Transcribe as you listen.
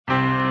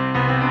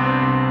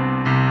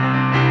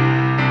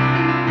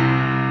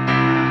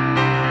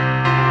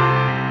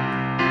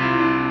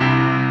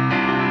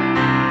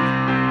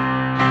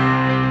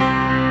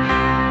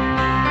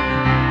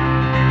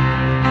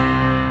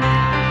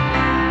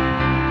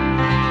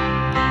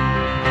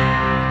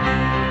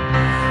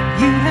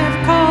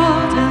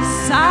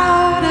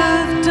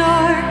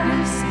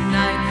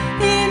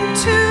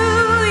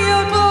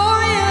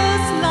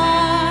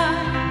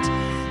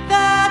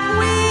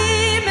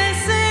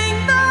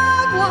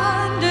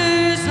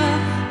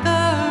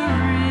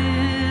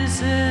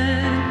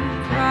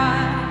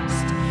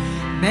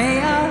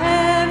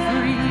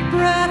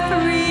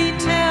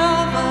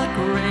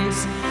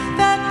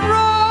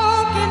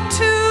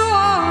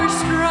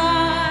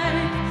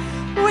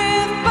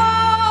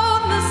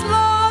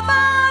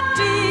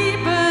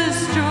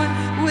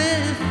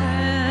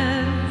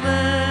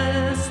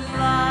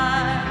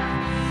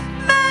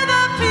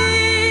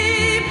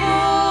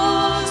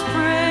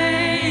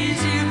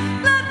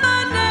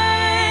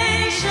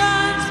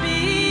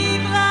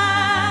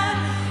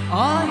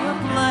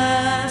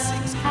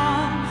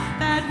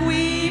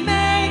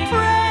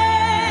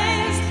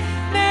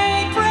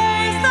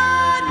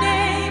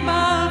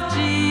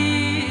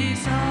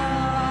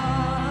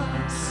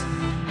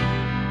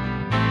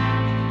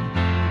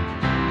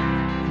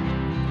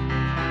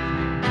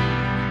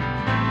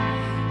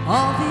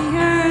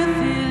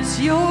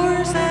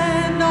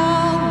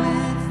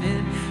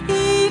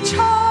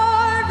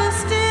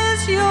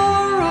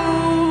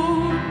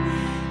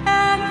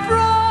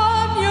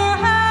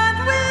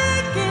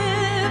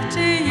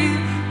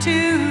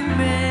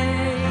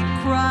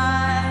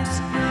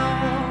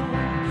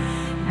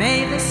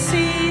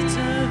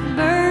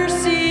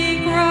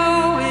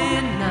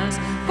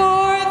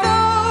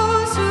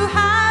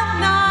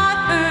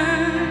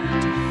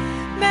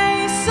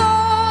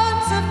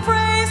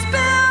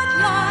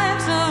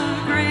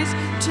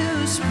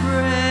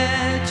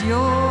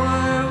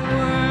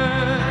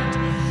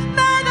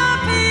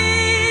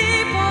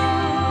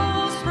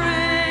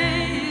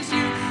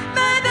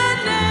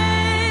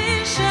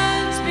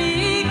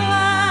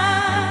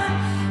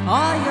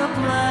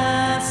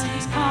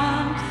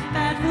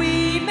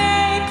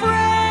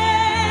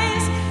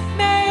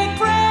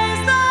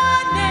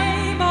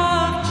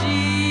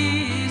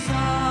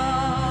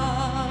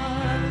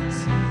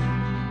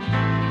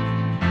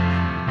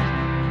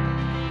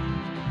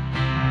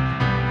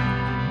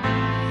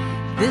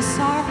this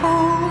our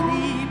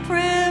holy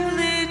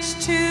privilege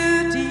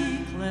to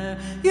declare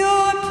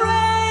your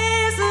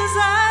praises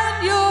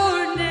and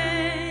your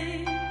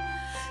name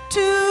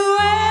to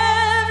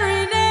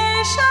every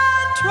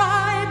nation,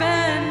 tribe,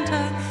 and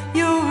tongue.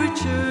 Your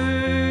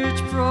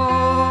church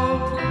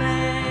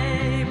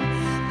proclaim.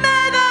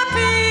 May the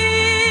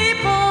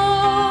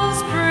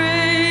peoples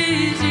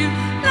praise you.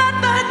 Let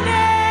the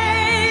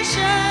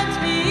nations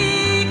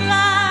be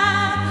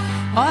glad.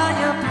 While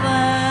your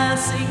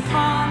blessing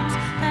comes,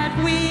 that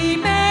we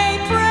may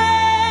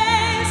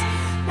praise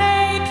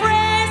the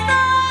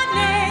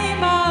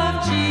name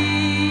of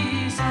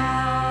Jesus.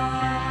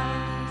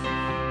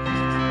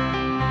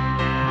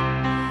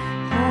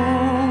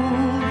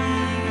 Holy,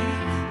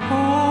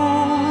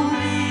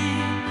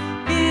 holy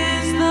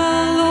is the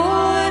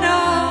Lord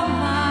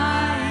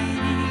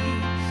Almighty.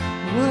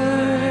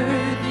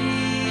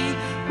 Worthy,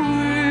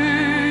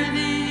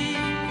 worthy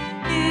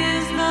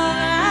is the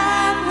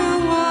Lamb who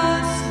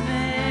was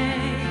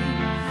slain.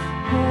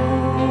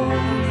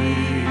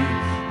 Holy,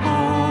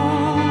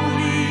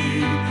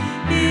 holy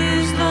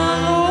is the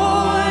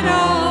Lord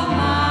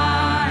Almighty.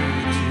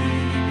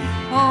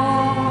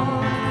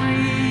 All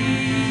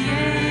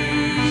creation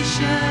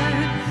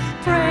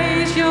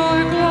praise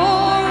your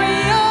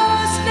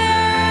glorious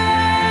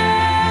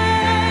name.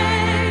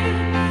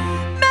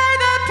 May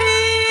the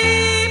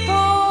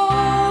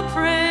people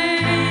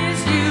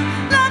praise you.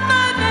 Let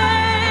the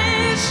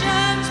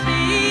nations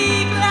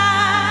be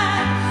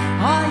glad.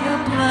 All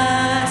your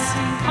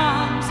blessing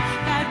comes,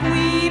 that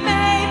we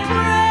may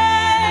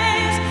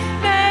praise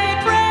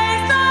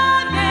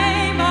the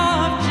name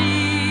of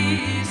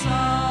Jesus.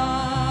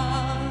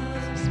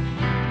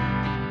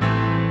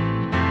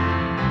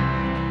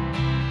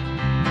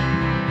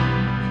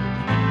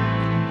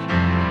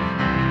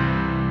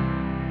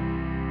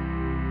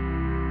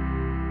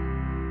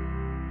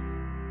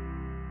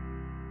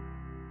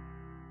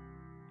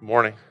 Good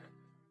morning.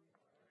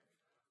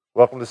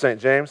 Welcome to St.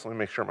 James. Let me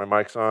make sure my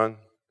mic's on.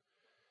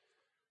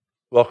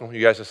 Welcome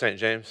you guys to St.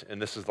 James,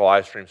 and this is the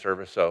live stream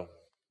service. So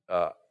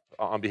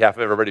on behalf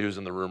of everybody who's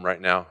in the room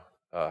right now,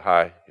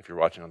 hi, if you're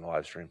watching on the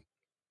live stream.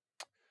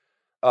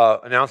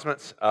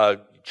 Announcements,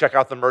 check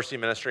out the Mercy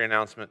Ministry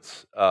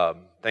announcements,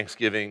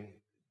 Thanksgiving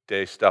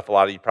Day stuff. A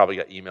lot of you probably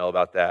got email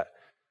about that.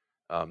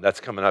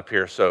 That's coming up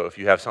here, so if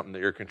you have something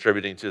that you're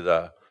contributing to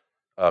the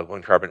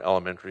Glen Carbon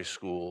Elementary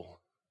School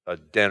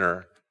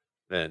dinner,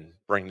 then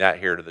bring that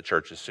here to the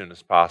church as soon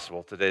as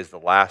possible. Today's the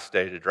last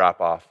day to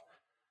drop off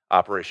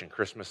Operation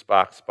Christmas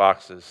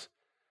boxes.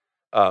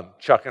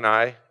 Chuck and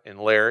I and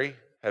Larry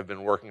have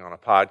been working on a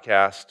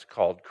podcast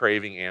called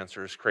Craving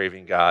Answers,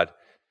 Craving God.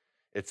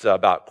 It's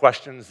about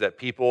questions that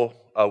people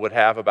would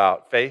have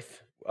about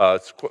faith.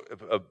 It's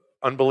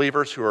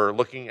unbelievers who are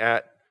looking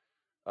at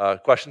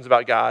questions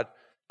about God,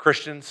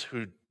 Christians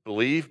who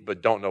believe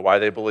but don't know why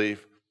they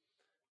believe.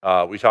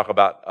 We talk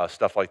about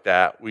stuff like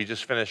that. We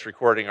just finished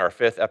recording our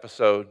 5th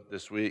episode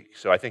this week,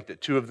 so I think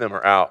that 2 of them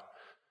are out.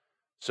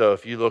 So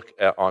if you look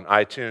on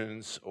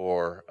iTunes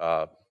or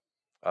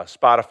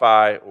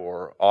Spotify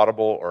or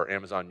Audible or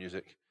Amazon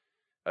Music,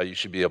 you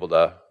should be able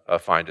to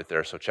find it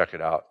there, so check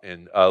it out.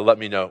 And let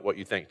me know what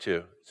you think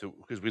too,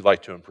 because we'd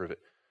like to improve it.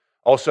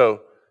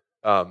 Also,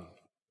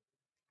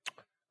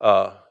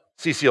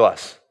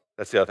 CCLS,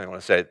 that's the other thing I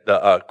want to say.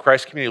 The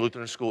Christ Community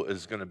Lutheran School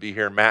is going to be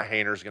here. Matt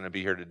Hayner is going to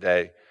be here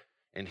today.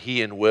 And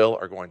he and Will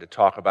are going to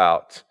talk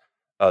about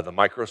the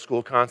micro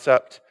school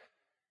concept.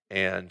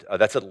 And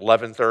that's at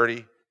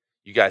 11:30.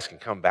 You guys can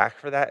come back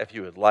for that if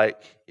you would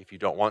like. If you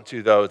don't want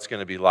to, though, it's going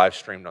to be live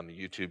streamed on the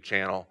YouTube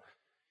channel.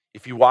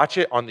 If you watch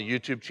it on the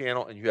YouTube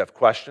channel and you have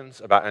questions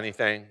about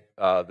anything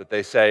that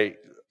they say,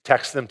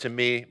 text them to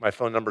me. My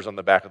phone number's on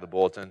the back of the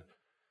bulletin,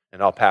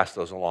 and I'll pass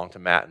those along to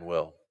Matt and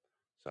Will.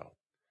 So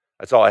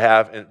that's all I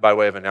have by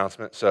way of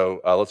announcement.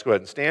 So let's go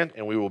ahead and stand,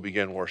 and we will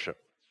begin worship.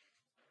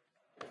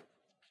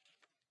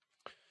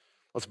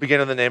 Let's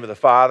begin in the name of the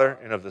Father,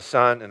 and of the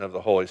Son, and of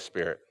the Holy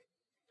Spirit.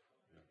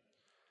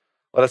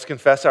 Let us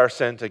confess our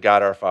sin to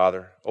God our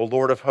Father. O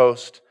Lord of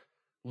hosts,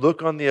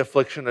 look on the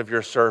affliction of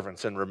your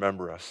servants and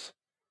remember us.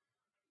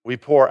 We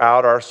pour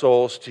out our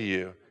souls to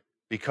you,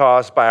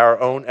 because by our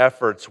own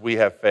efforts we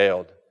have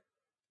failed.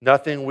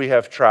 Nothing we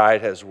have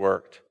tried has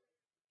worked.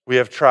 We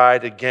have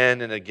tried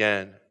again and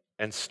again,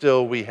 and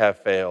still we have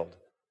failed.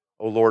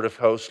 O Lord of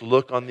hosts,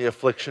 look on the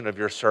affliction of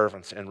your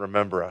servants and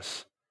remember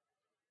us.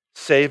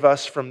 Save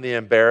us from the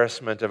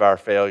embarrassment of our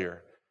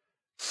failure.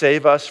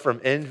 Save us from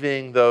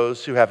envying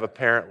those who have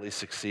apparently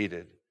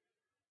succeeded.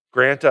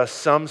 Grant us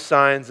some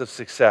signs of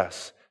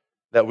success,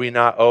 that we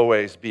not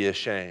always be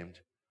ashamed.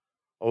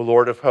 O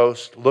Lord of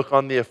hosts, look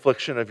on the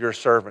affliction of your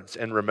servants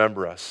and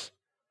remember us.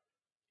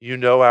 You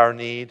know our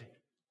need.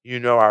 You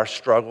know our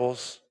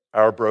struggles,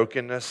 our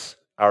brokenness,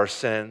 our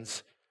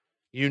sins.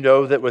 You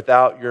know that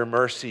without your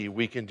mercy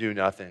we can do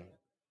nothing.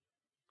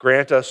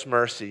 Grant us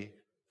mercy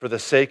for the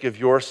sake of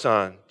your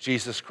Son,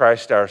 Jesus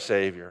Christ our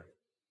Savior.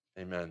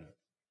 Amen.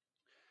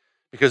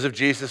 Because of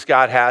Jesus,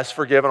 God has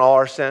forgiven all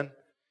our sin.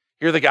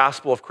 Hear the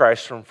gospel of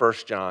Christ from 1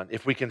 John.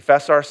 If we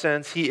confess our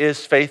sins, he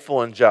is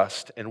faithful and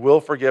just and will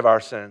forgive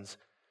our sins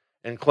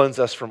and cleanse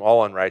us from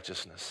all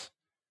unrighteousness.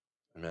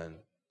 Amen.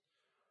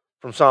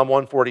 From Psalm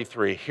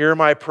 143, hear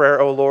my prayer,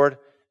 O Lord.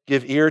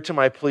 Give ear to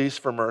my pleas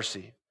for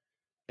mercy.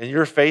 In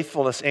your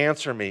faithfulness,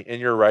 answer me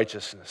in your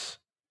righteousness.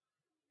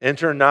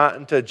 Enter not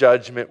into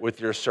judgment with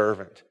your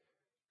servant,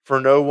 for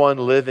no one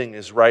living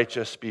is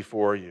righteous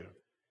before you.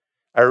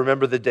 I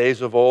remember the days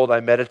of old.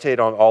 I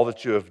meditate on all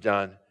that you have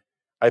done.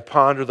 I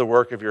ponder the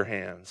work of your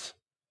hands.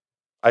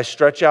 I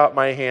stretch out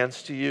my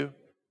hands to you.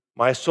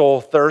 My soul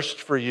thirsts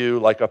for you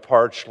like a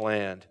parched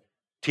land.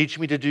 Teach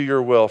me to do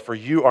your will, for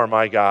you are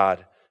my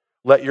God.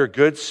 Let your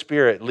good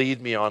spirit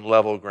lead me on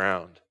level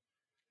ground.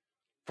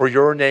 For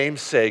your name's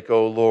sake,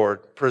 O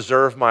Lord,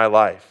 preserve my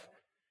life.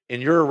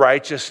 In your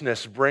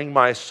righteousness, bring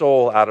my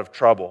soul out of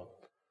trouble.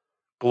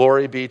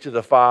 Glory be to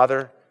the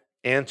Father,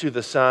 and to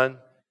the Son,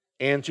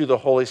 and to the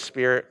Holy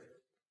Spirit,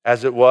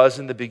 as it was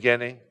in the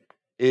beginning,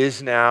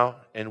 is now,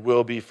 and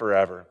will be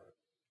forever.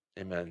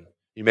 Amen.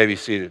 You may be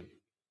seated.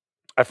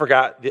 I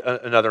forgot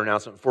another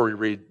announcement before we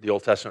read the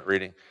Old Testament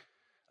reading.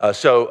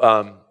 Because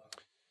of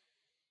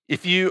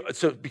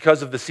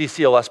the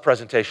CCLS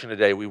presentation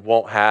today, we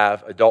won't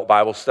have adult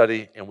Bible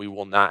study, and we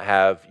will not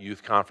have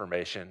youth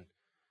confirmation.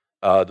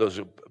 Those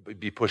will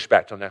be pushed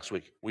back till next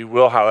week. We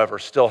will, however,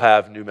 still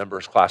have new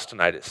members class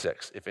tonight at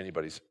 6, if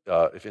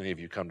any of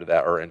you come to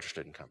that or are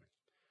interested in coming.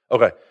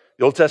 Okay,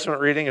 the Old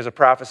Testament reading is a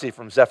prophecy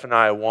from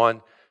Zephaniah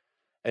 1,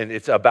 and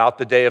it's about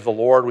the day of the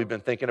Lord. We've been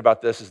thinking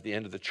about this as the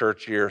end of the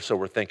church year, so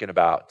we're thinking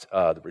about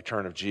the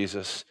return of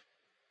Jesus.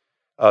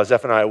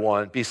 Zephaniah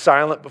 1, be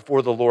silent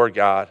before the Lord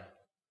God,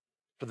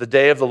 for the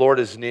day of the Lord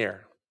is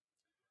near.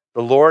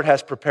 The Lord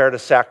has prepared a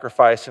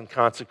sacrifice and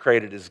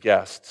consecrated his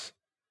guests.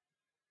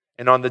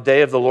 And on the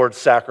day of the Lord's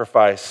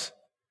sacrifice,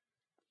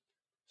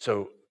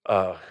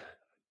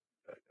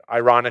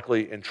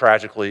 ironically and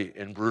tragically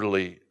and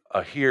brutally,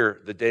 here,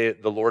 the day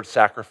of the Lord's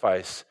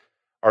sacrifice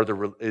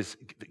is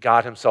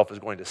God himself is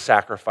going to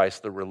sacrifice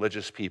the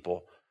religious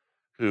people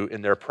who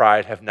in their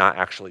pride have not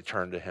actually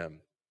turned to him.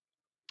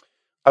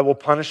 I will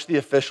punish the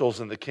officials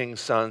and the king's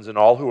sons and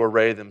all who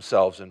array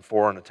themselves in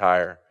foreign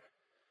attire.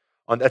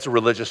 That's a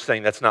religious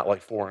thing. That's not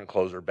like foreign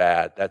clothes are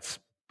bad. That's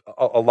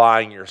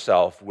allying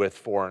yourself with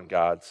foreign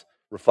gods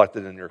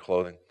reflected in your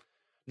clothing.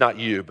 Not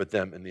you, but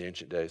them in the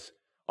ancient days.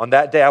 On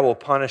that day I will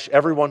punish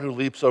everyone who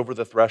leaps over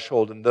the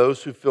threshold and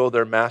those who fill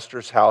their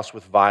master's house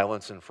with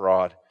violence and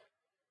fraud.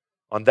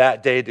 On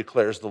that day,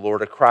 declares the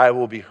Lord, a cry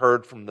will be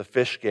heard from the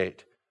fish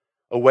gate,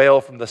 a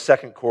wail from the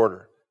second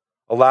quarter,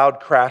 a loud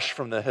crash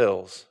from the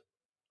hills.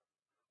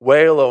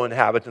 Wail, O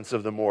inhabitants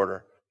of the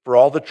mortar, for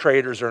all the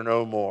traders are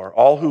no more.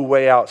 All who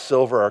weigh out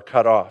silver are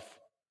cut off.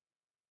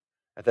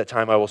 At that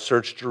time I will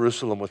search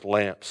Jerusalem with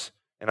lamps,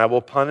 and I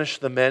will punish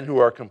the men who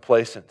are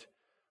complacent,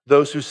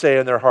 those who say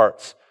in their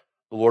hearts,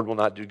 the Lord will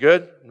not do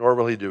good, nor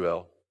will he do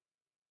ill.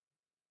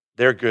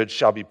 Their goods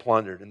shall be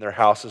plundered, and their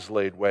houses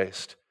laid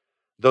waste.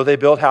 Though they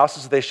build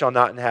houses, they shall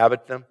not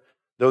inhabit them.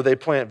 Though they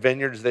plant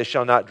vineyards, they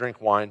shall not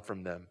drink wine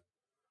from them.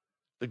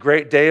 The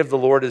great day of the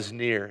Lord is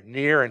near,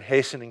 near and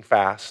hastening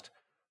fast.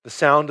 The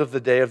sound of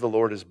the day of the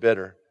Lord is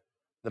bitter.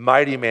 The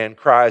mighty man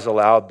cries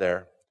aloud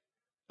there.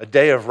 A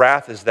day of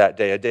wrath is that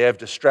day, a day of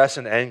distress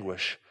and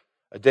anguish,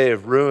 a day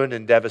of ruin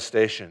and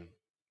devastation,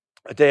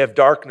 a day of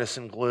darkness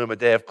and gloom, a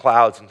day of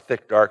clouds and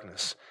thick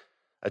darkness,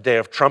 a day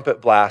of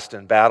trumpet blast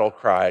and battle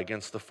cry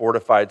against the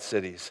fortified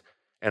cities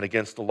and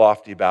against the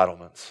lofty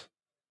battlements.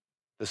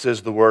 This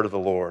is the word of the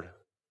Lord.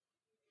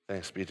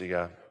 Thanks be to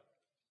God.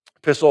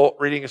 Epistle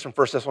reading is from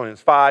 1 Thessalonians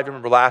 5. You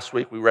remember last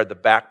week we read the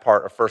back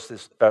part of 1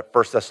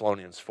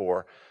 Thessalonians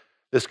 4.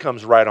 This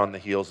comes right on the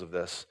heels of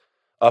this.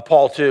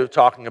 Paul, too,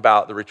 talking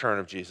about the return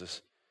of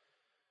Jesus.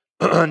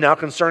 Now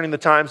concerning the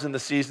times and the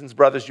seasons,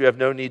 brothers, you have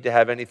no need to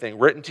have anything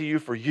written to you,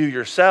 for you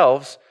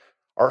yourselves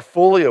are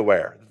fully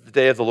aware that the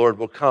day of the Lord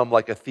will come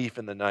like a thief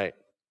in the night.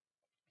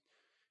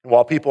 And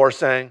while people are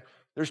saying,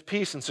 there's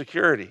peace and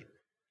security,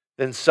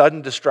 then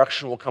sudden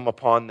destruction will come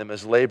upon them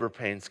as labor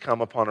pains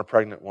come upon a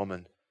pregnant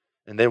woman,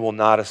 and they will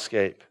not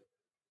escape.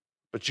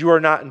 But you are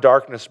not in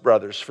darkness,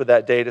 brothers, for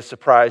that day to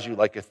surprise you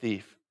like a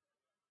thief.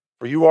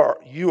 For you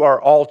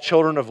are all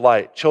children of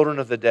light, children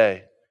of the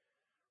day.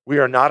 We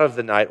are not of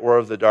the night or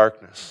of the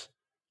darkness.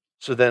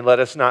 So then let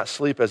us not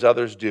sleep as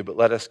others do, but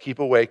let us keep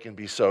awake and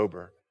be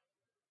sober.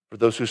 For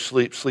those who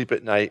sleep, sleep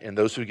at night, and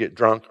those who get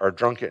drunk are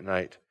drunk at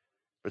night.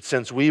 But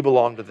since we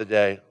belong to the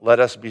day,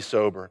 let us be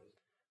sober,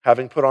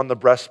 having put on the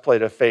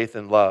breastplate of faith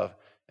and love,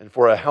 and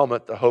for a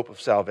helmet the hope of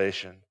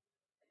salvation.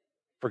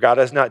 For God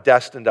has not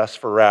destined us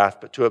for wrath,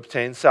 but to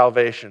obtain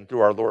salvation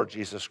through our Lord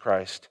Jesus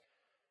Christ,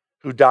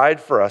 who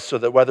died for us so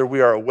that whether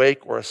we are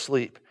awake or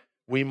asleep,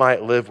 we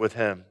might live with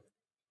him.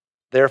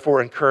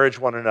 Therefore encourage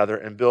one another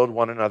and build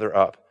one another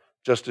up,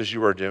 just as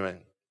you are doing.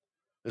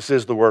 This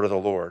is the word of the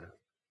Lord.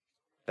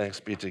 Thanks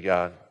be to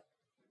God.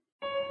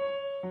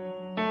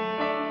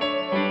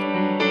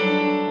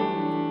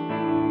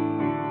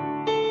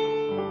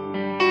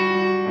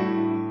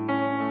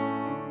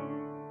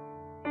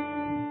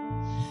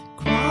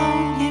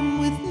 Crown him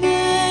with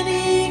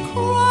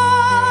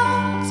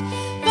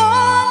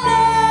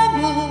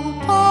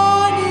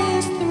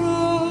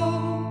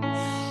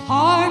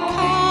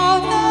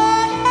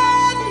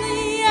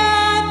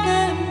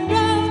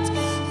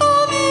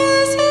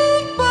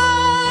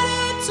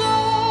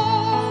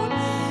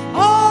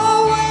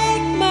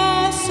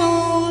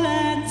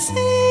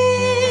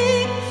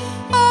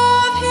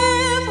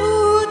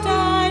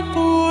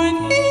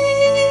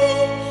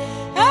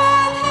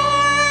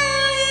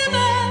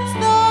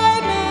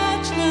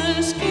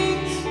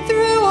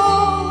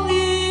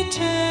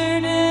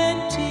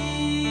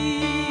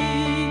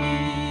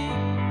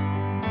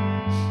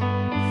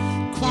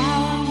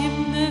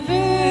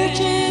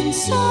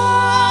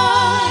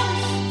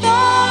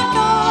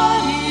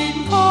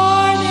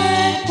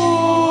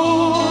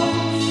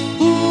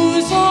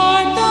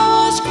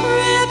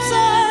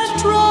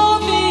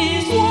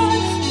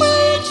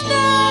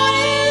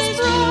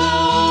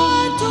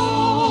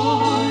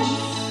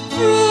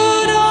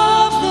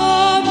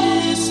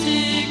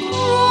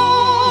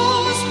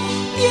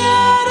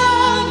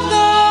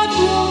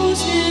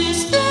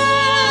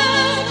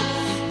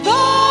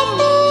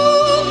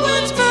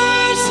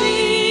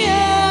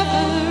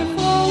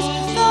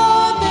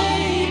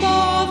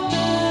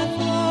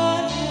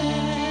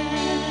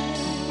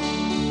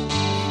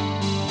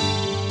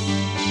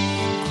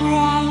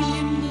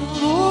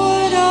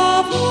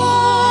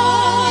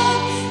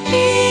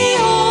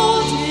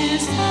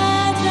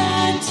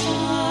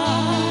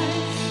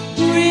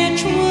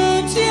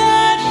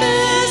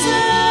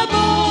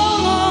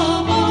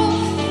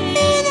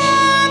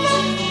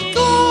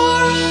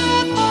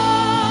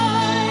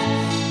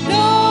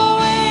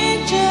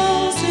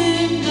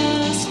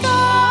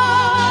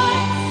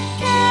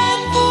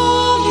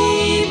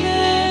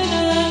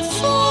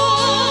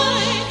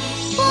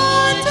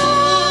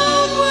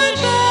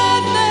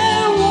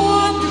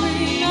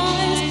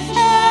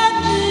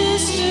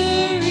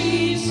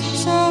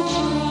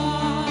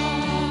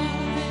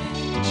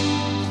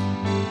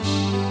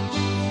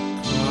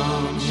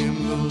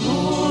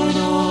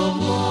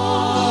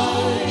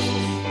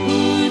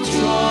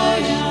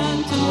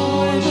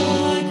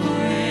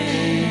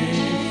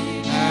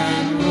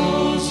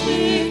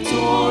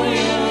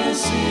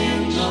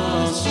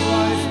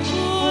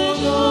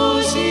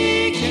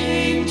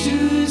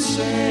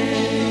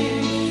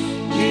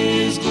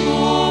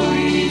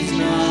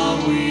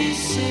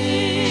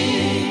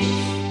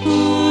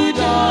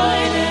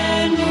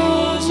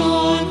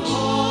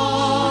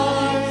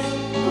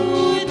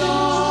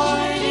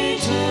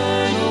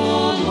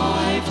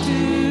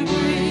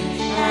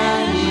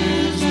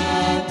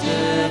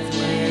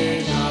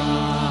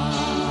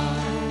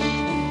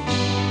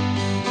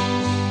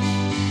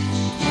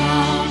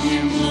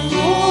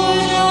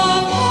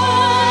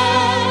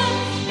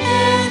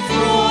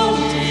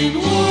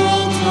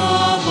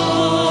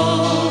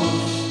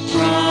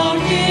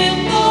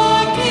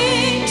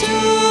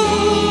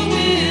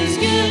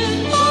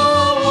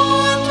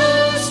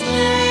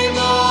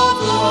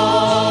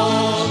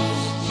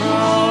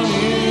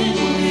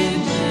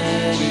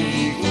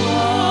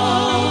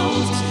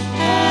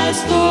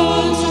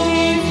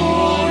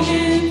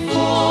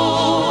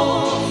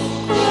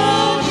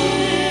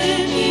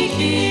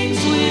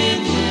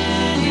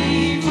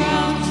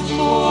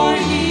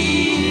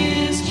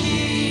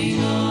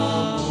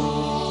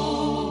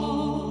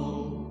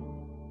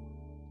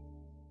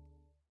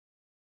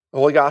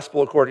Holy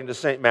Gospel according to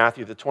St.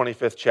 Matthew, the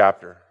 25th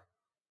chapter.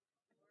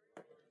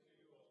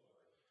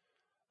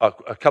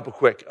 A couple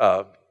quick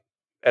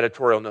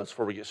editorial notes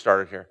before we get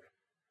started here.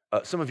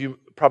 Some of you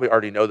probably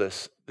already know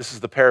this. This is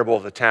the parable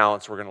of the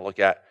talents we're going to look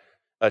at.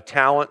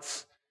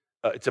 Talents,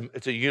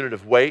 it's a unit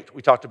of weight.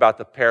 We talked about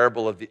the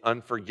parable of the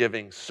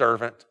unforgiving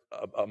servant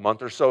a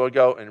month or so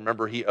ago, and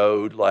remember he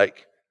owed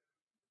like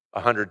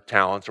 100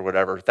 talents or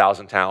whatever,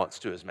 1,000 talents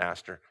to his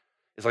master.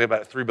 It's like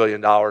about $3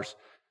 billion.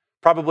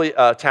 Probably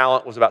a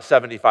talent was about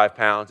 75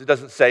 pounds. It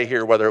doesn't say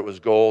here whether it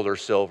was gold or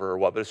silver or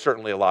what, but it's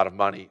certainly a lot of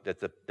money that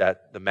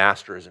the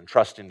master is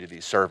entrusting to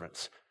these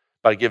servants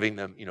by giving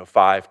them,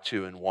 5,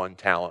 2, and 1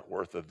 talent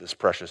worth of this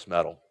precious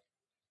metal.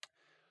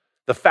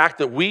 The fact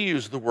that we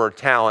use the word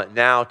talent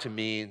now to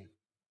mean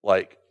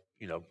like,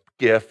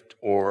 gift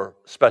or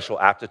special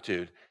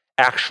aptitude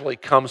actually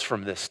comes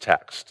from this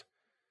text.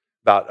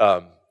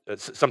 About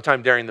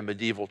sometime during the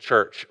medieval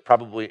church,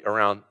 probably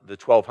around the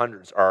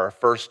 1200s, are our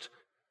first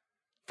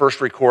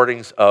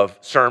recordings of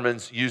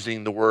sermons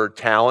using the word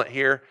talent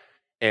here,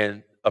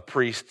 and a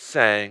priest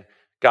saying,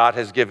 God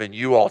has given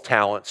you all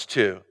talents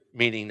too,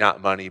 meaning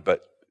not money,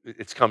 but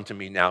it's come to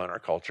mean now in our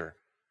culture,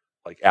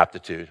 like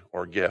aptitude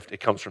or gift. It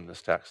comes from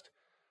this text.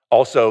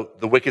 Also,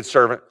 the wicked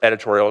servant,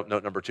 editorial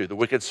note number 2, the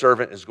wicked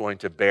servant is going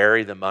to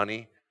bury the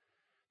money.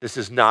 This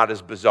is not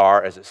as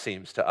bizarre as it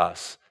seems to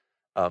us.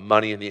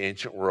 Money in the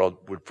ancient world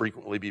would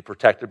frequently be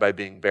protected by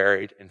being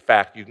buried. In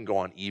fact, you can go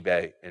on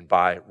eBay and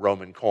buy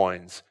Roman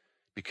coins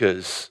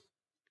because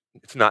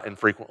it's not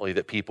infrequently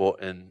that people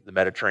in the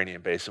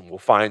Mediterranean basin will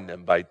find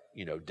them by,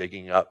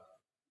 digging up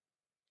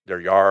their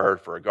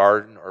yard for a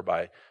garden, or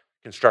by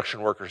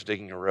construction workers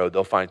digging a road.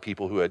 They'll find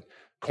people who had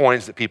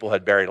coins that people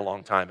had buried a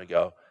long time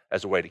ago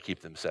as a way to keep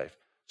them safe.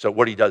 So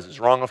what he does is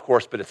wrong, of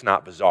course, but it's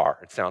not bizarre.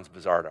 It sounds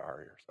bizarre to our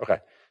ears. Okay,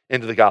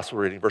 into the gospel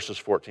reading, verses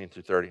 14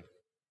 through 30.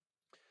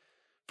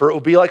 For it will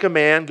be like a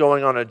man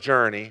going on a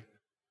journey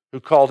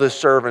who called his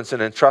servants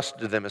and entrusted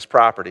to them his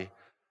property.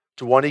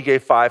 To one he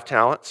gave 5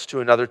 talents,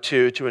 to another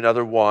 2, to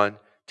another 1,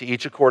 to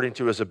each according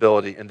to his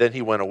ability, and then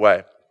he went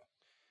away.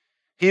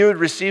 He who had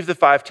received the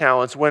 5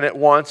 talents went at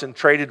once and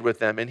traded with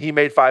them, and he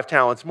made 5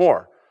 talents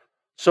more.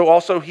 So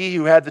also he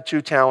who had the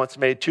 2 talents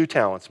made 2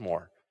 talents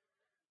more.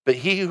 But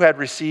he who had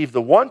received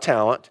the 1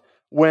 talent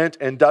went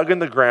and dug in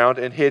the ground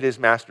and hid his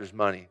master's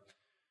money.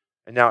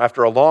 And now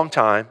after a long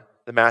time,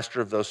 the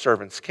master of those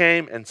servants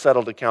came and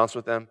settled accounts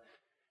with them.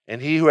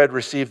 And he who had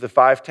received the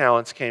 5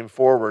 talents came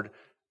forward,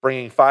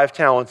 bringing 5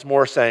 talents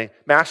more, saying,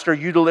 Master,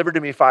 you delivered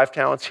to me 5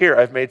 talents. Here,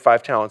 I've made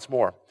 5 talents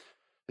more.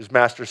 His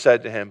master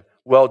said to him,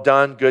 Well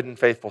done, good and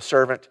faithful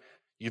servant.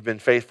 You've been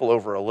faithful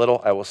over a little.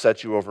 I will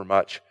set you over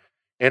much.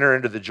 Enter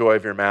into the joy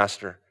of your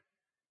master.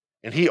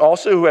 And he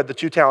also who had the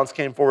 2 talents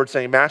came forward,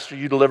 saying, Master,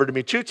 you delivered to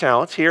me 2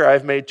 talents. Here,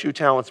 I've made 2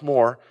 talents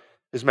more.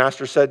 His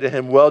master said to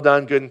him, Well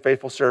done, good and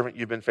faithful servant.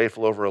 You've been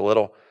faithful over a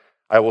little.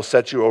 I will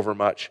set you over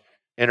much.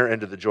 Enter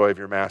into the joy of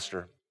your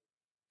master.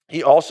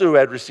 He also who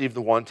had received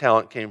the 1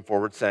 talent came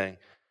forward, saying,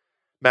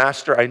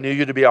 Master, I knew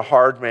you to be a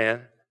hard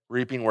man,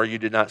 reaping where you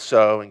did not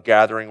sow and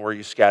gathering where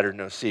you scattered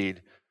no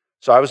seed.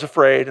 So I was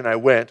afraid, and I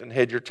went and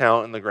hid your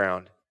talent in the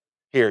ground.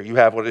 Here, you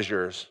have what is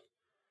yours.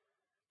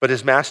 But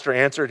his master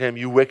answered him,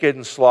 You wicked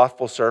and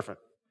slothful servant.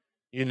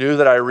 You knew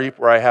that I reap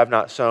where I have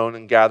not sown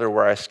and gather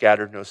where I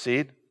scattered no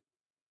seed.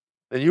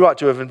 Then you ought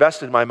to have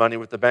invested my money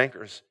with the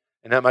bankers,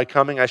 and at my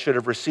coming I should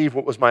have received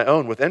what was my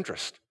own with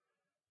interest.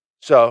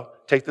 So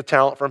take the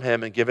talent from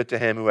him and give it to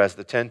him who has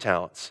the 10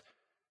 talents.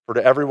 For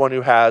to everyone who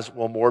has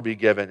will more be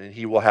given, and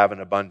he will have an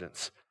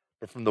abundance.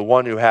 But from the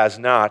one who has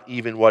not,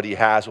 even what he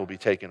has will be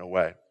taken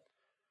away.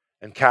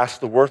 And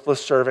cast the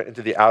worthless servant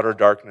into the outer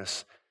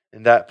darkness.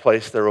 In that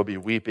place there will be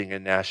weeping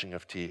and gnashing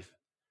of teeth.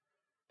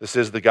 This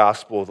is the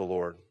gospel of the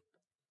Lord.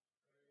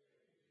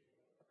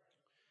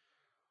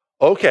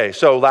 Okay,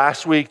 so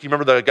last week, do you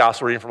remember the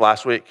gospel reading from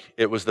last week?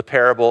 It was the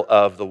parable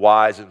of the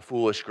wise and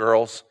foolish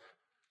girls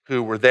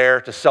who were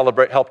there to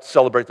help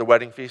celebrate the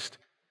wedding feast.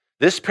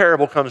 This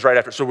parable comes right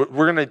after. So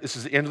this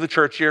is the end of the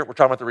church year. We're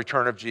talking about the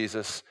return of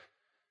Jesus.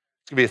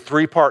 It's going to be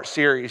a 3-part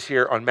series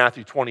here on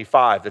Matthew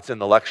 25 that's in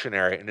the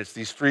lectionary. And it's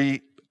these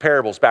 3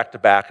 parables back to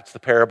back. It's the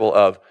parable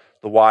of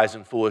the wise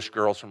and foolish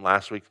girls from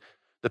last week,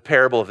 the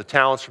parable of the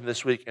talents from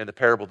this week, and the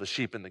parable of the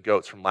sheep and the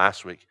goats from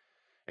last week.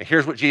 And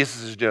here's what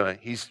Jesus is doing.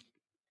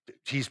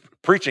 He's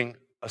preaching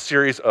a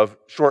series of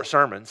short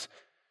sermons,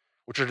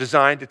 which are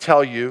designed to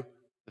tell you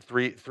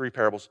the three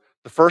parables.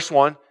 The first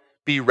one,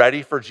 be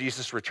ready for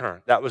Jesus'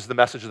 return. That was the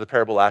message of the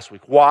parable last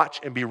week. Watch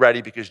and be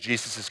ready because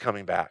Jesus is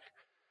coming back.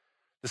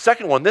 The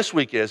second one this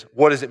week is,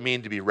 what does it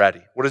mean to be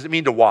ready? What does it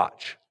mean to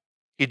watch?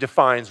 He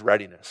defines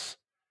readiness.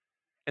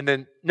 And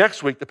then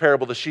next week, the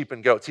parable of the sheep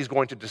and goats, he's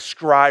going to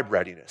describe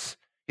readiness.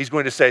 He's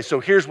going to say, so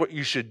here's what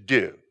you should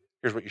do.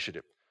 Here's what you should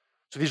do.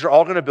 So these are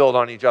all going to build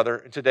on each other.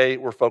 And today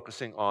we're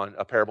focusing on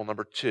a parable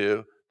number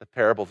 2, the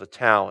parable of the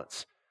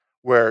talents,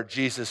 where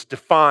Jesus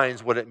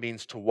defines what it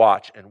means to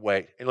watch and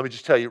wait. And let me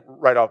just tell you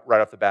right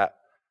off the bat,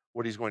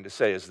 what he's going to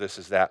say is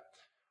that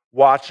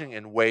watching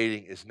and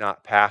waiting is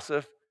not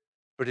passive,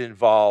 but it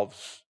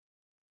involves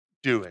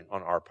doing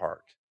on our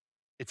part.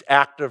 It's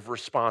active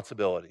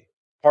responsibility.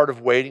 Part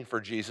of waiting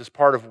for Jesus,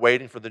 part of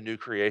waiting for the new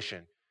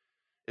creation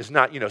is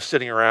not,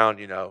 sitting around,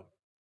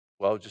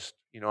 well, just,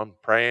 I'm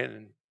praying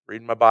and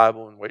reading my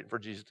Bible and waiting for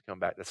Jesus to come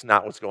back. That's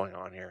not what's going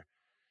on here.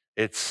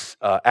 It's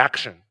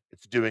action.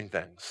 It's doing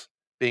things.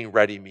 Being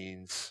ready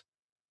means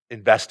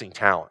investing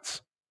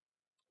talents,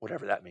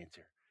 whatever that means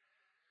here.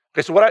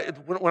 Okay, so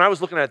when I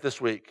was looking at it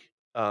this week,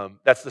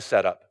 that's the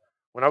setup.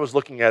 When I was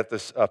looking at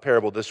this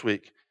parable this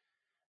week,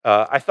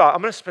 I thought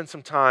I'm going to spend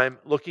some time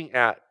looking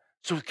at,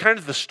 so kind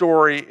of the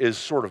story is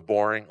sort of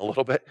boring a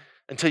little bit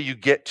until you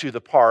get to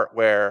the part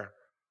where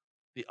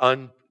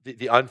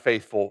the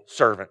unfaithful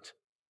servant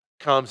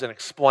comes and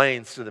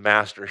explains to the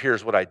master,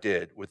 here's what I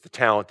did with the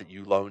talent that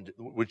you loaned,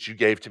 which you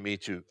gave to me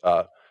to,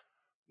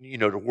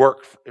 to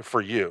work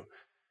for you.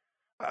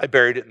 I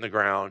buried it in the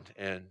ground,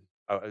 and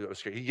I was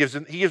scared. He gives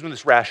me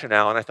this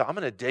rationale, and I thought I'm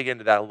going to dig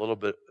into that a little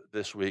bit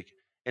this week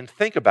and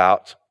think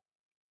about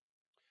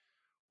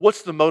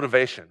what's the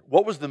motivation.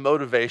 What was the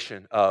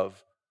motivation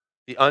of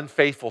the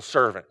unfaithful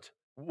servant?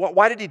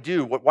 Why did he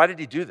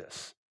do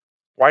this?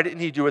 Why didn't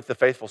he do what the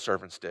faithful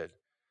servants did?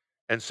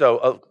 And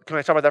so, can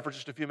I talk about that for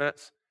just a few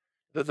minutes?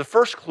 The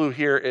first clue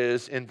here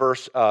is in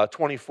verse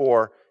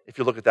 24. If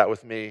you look at that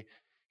with me,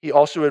 he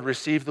also had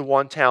received the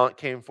one talent,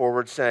 came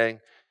forward saying,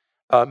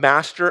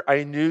 Master,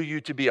 I knew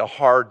you to be a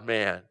hard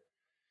man.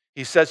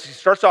 He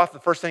starts off, the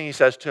first thing he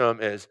says to him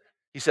is,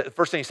 the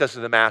first thing he says to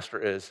the master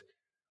is,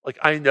 like,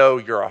 I know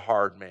you're a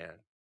hard man.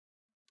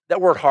 That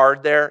word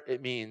hard there,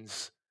 it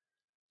means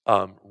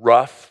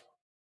rough,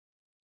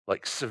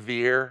 like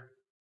severe,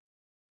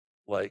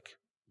 like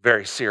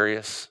very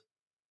serious,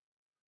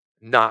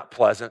 not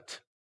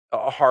pleasant.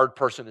 A hard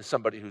person is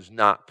somebody who's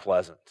not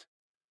pleasant,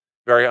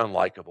 very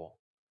unlikable.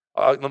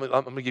 I'm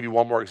going to give you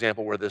one more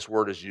example where this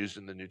word is used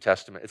in the New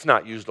Testament. It's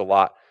not used a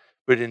lot,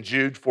 but in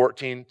Jude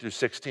 14 through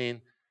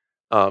 16,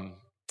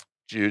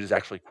 Jude is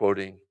actually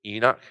quoting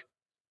Enoch,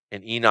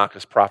 and Enoch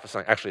is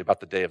prophesying actually about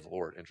the day of the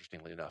Lord,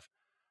 interestingly enough,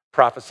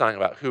 prophesying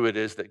about who it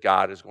is that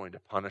God is going to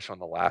punish on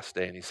the last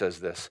day. And he says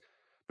this,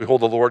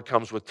 Behold, the Lord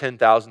comes with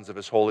 10,000s of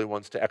his holy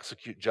ones to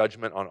execute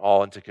judgment on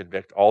all and to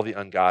convict all the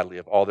ungodly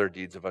of all their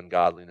deeds of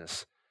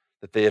ungodliness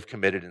that they have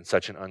committed in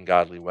such an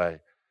ungodly way,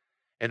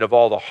 and of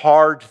all the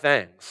hard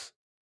things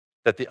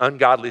that the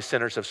ungodly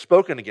sinners have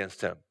spoken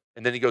against him.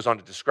 And then he goes on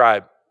to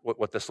describe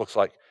what this looks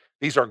like.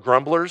 These are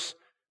grumblers,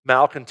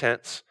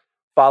 malcontents,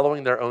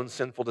 following their own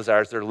sinful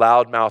desires. They're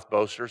loud-mouthed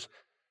boasters.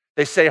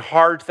 They say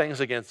hard things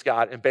against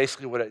God, and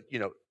basically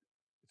it's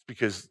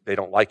because they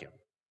don't like him.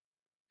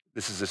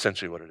 This is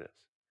essentially what it is.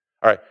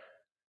 All right,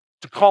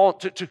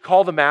 to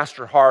call the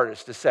master hard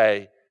is to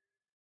say,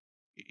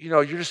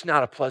 you're just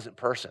not a pleasant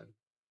person.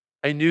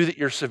 I knew that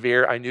you're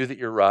severe. I knew that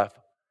you're rough.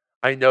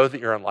 I know that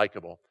you're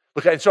unlikable.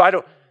 Look, and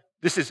so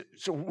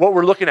so what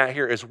we're looking at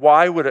here is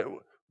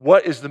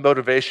what is the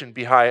motivation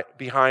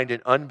behind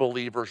an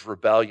unbeliever's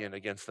rebellion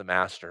against the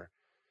master?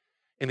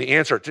 And the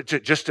answer,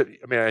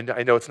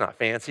 I know it's not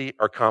fancy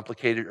or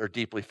complicated or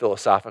deeply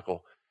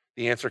philosophical.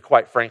 The answer,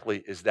 quite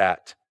frankly, is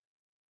that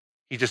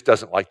he just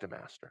doesn't like the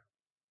master.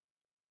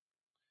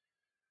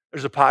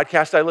 There's a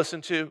podcast I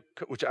listen to,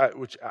 which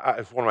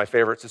is one of my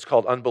favorites. It's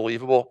called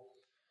Unbelievable.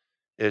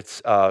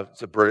 It's a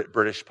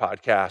British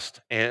podcast,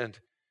 and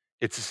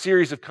it's a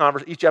series of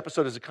each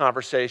episode is a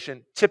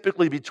conversation,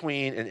 typically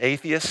between an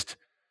atheist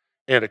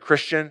and a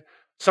Christian,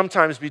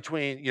 sometimes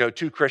between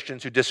two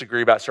Christians who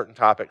disagree about certain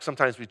topics,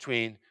 sometimes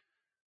between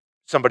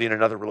somebody in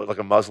another religion, like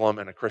a Muslim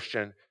and a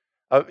Christian.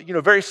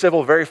 Very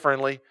civil, very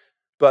friendly,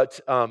 but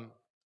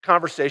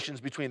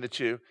conversations between the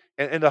two.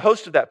 And the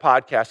host of that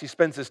podcast, he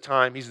spends his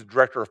time, he's the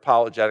director of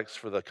apologetics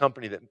for the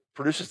company that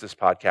produces this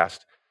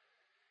podcast.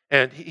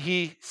 And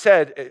he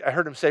said, I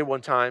heard him say one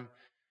time,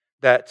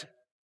 that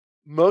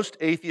most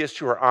atheists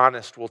who are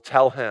honest will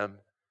tell him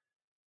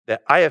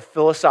that I have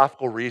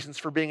philosophical reasons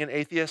for being an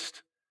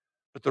atheist,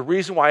 but the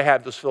reason why I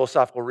have those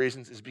philosophical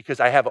reasons is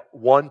because I have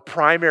one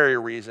primary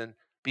reason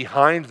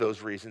behind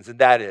those reasons, and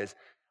that is,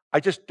 I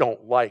just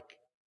don't like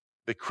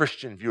the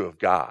Christian view of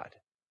God.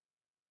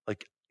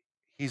 Like,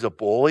 he's a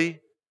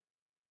bully,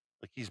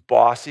 like he's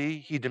bossy,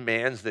 he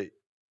demands that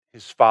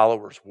his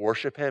followers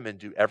worship him and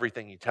do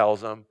everything he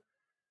tells them.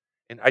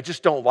 And I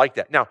just don't like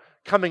that. Now,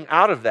 coming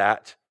out of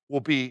that will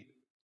be,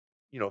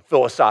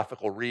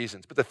 philosophical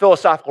reasons. But the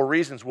philosophical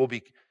reasons will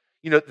be,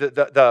 we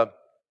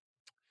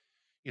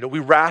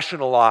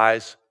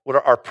rationalize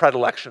what our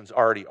predilections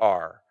already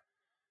are.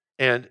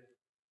 And,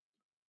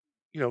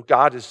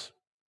 God is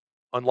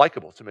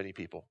unlikable to many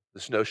people,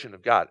 this notion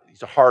of God.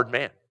 He's a hard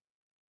man.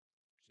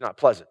 He's not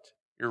pleasant.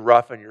 You're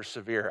rough and you're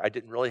severe. I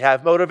didn't really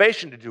have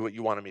motivation to do what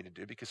you wanted me to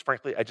do because,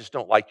 frankly, I just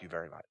don't like you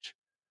very much.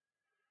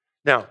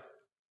 Now,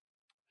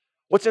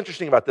 what's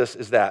interesting about this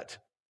is that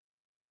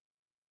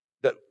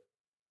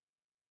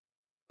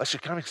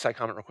can I make a side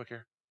comment real quick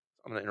here?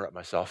 I'm going to interrupt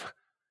myself.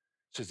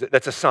 So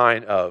that's a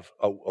sign of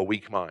a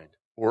weak mind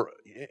or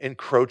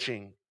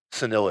encroaching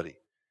senility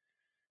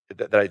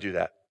that I do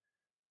that.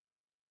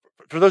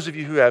 For those of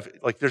you who have,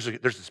 there's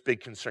this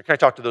big concern. Can I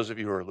talk to those of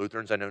you who are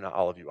Lutherans? I know not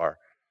all of you are.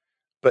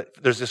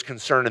 But there's this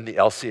concern in the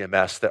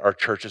LCMS that our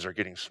churches are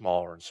getting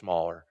smaller and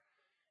smaller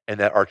and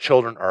that our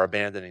children are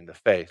abandoning the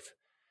faith.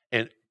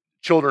 And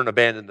children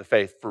abandon the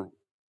faith for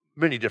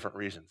many different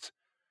reasons.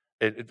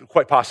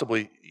 Quite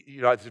possibly,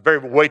 it's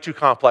way too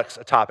complex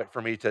a topic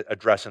for me to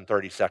address in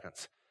 30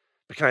 seconds.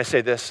 But can I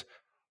say this?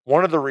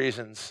 One of the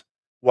reasons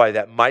why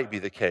that might be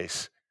the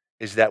case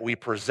is that we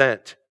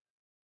present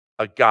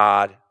a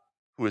God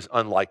who is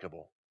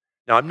unlikable.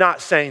 Now, I'm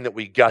not saying that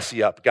we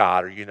gussy up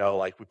God or,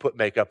 like we put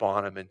makeup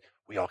on him and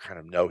we all kind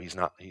of know he's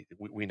not,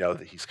 we know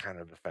that he's kind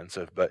of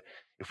offensive, but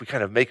if we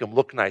kind of make him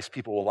look nice,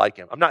 people will like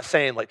him. I'm not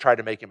saying like try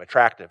to make him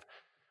attractive.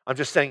 I'm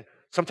just saying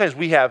sometimes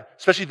we have,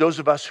 especially those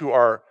of us who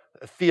are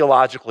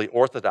theologically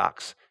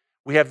orthodox,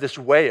 we have this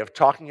way of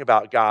talking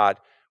about God,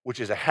 which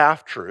is a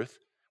half-truth.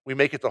 We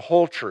make it the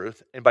whole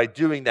truth, and by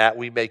doing that,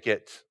 we make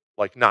it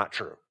like not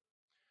true.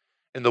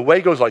 And the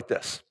way goes like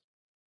this.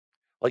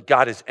 Like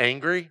God is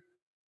angry,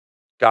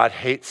 God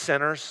hates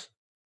sinners,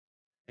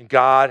 and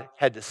God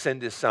had to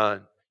send his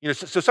son.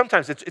 So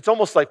sometimes it's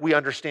almost like we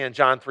understand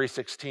John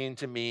 3:16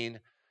 to mean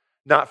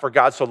not for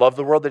God so loved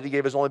the world that he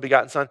gave his only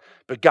begotten son,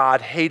 but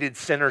God hated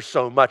sinners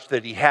so much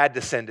that he had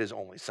to send his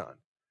only son.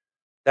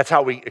 That's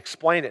how we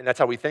explain it, and that's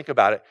how we think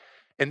about it.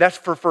 And that's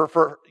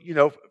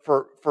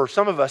for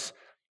some of us,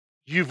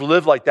 you've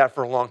lived like that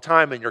for a long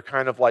time, and you're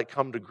kind of like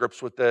come to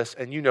grips with this,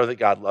 and you know that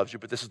God loves you,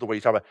 but this is the way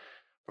you talk about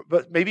it.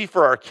 But maybe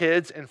for our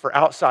kids and for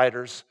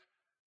outsiders,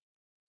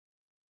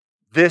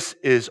 this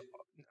is,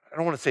 I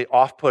don't want to say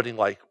off-putting,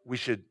 like we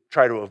should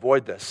try to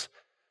avoid this.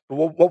 But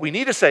what we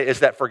need to say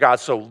is that for God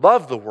so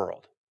loved the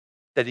world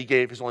that he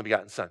gave his only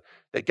begotten son,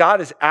 that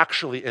God is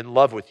actually in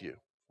love with you.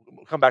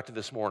 We'll come back to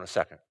this more in a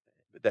second.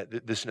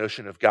 That this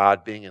notion of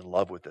God being in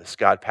love with us,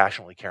 God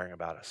passionately caring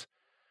about us.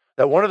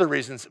 That one of the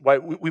reasons why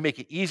we make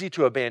it easy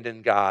to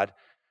abandon God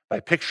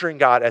by picturing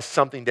God as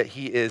something that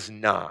he is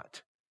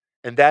not.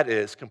 And that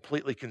is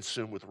completely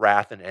consumed with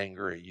wrath and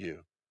anger at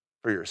you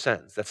for your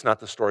sins. That's not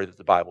the story that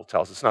the Bible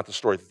tells. It's not the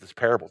story that this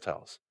parable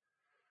tells.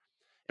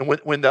 And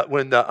when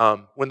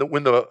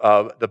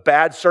the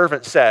bad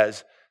servant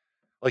says,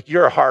 like,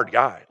 you're a hard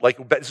guy,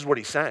 like this is what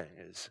he's saying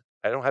is,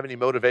 I don't have any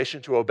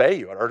motivation to obey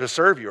you or to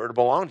serve you or to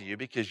belong to you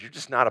because you're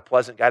just not a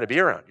pleasant guy to be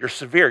around. You're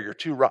severe. You're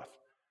too rough.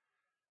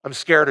 I'm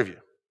scared of you.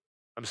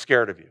 I'm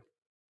scared of you.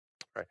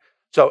 Right.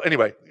 So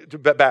anyway,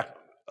 back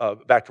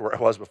to where I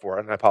was before,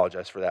 and I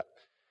apologize for that.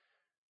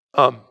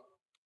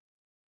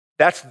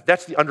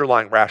 That's the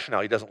underlying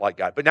rationale. He doesn't like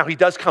God, but now he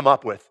does come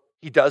up with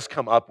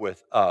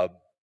a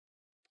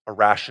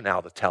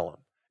rationale to tell him.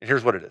 And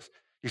here's what it is.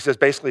 He says,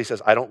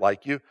 I don't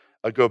like you.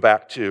 I'll go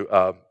back to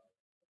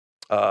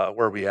where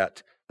are we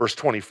at? Verse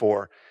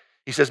 24.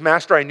 He says,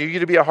 Master, I knew you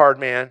to be a hard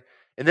man.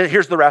 And then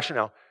here's the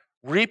rationale.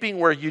 Reaping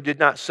where you did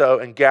not sow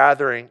and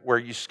gathering where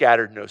you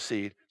scattered no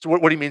seed. So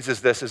what he means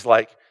is this is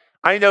like,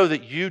 I know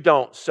that you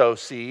don't sow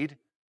seed,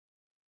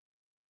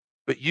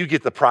 but you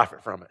get the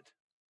profit from it,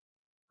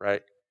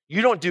 right?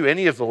 You don't do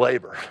any of the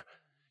labor.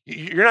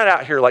 You're not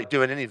out here like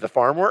doing any of the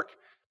farm work,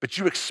 but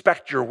you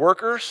expect your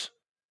workers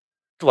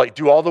to like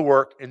do all the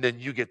work and then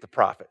you get the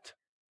profit.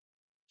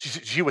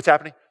 See what's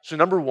happening? So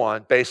number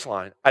one,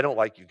 baseline, I don't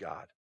like you,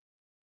 God.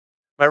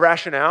 My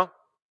rationale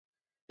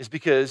is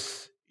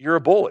because you're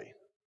a bully.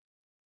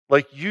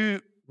 Like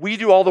we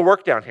do all the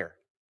work down here.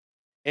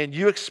 And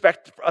you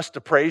expect us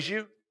to praise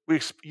you.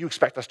 You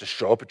expect us to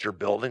show up at your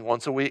building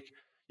once a week.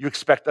 You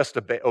expect us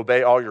to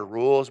obey all your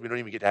rules. We don't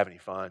even get to have any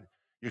fun.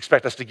 You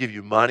expect us to give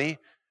you money.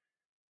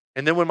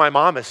 And then when my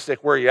mom is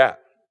sick, where are you at?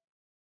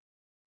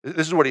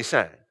 This is what he's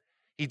saying.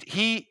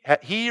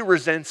 He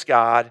resents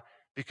God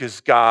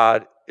because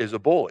God is a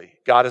bully.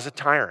 God is a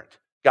tyrant.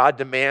 God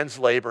demands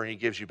labor and he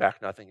gives you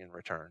back nothing in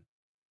return.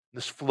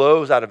 This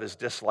flows out of his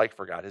dislike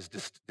for God, his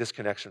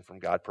disconnection from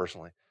God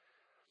personally.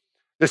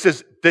 This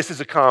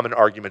is a common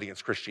argument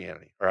against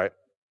Christianity, all right?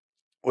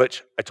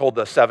 Which I told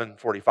the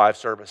 745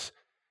 service.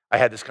 I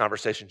had this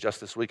conversation just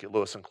this week at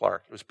Lewis and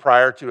Clark. It was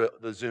prior to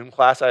the Zoom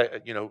class,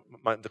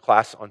 the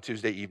class on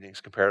Tuesday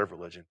evenings, comparative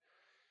religion,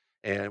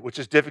 and which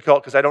is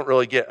difficult because I don't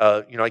really get,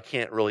 I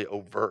can't really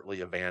overtly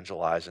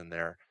evangelize in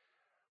there.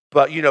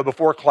 But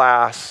before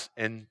class,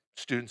 and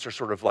students are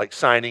sort of like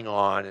signing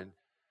on, and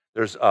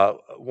there's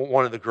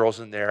one of the girls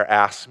in there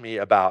asked me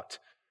about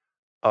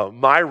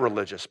my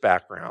religious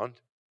background,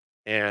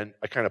 and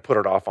I kind of put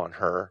it off on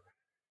her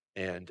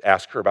and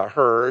ask her about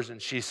hers.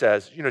 And she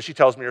says, she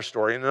tells me her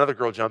story. And another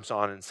girl jumps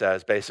on and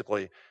says,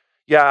 basically,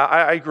 yeah,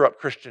 I grew up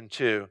Christian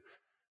too,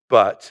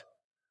 but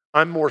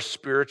I'm more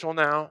spiritual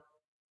now.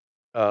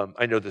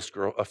 I know this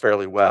girl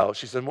fairly well.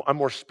 She said, I'm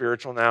more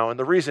spiritual now. And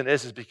the reason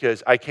is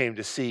because I came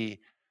to see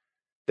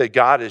that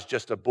God is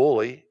just a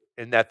bully,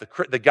 and that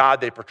the God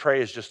they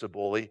portray is just a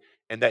bully,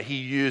 and that he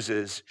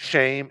uses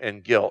shame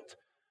and guilt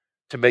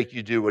to make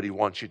you do what he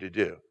wants you to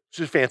do. It's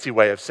a fancy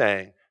way of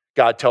saying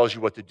God tells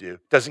you what to do,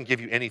 doesn't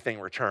give you anything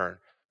in return,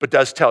 but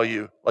does tell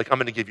you, like, I'm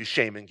going to give you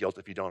shame and guilt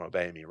if you don't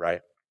obey me,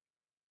 right?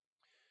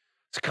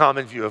 It's a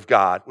common view of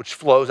God, which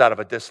flows out of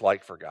a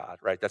dislike for God,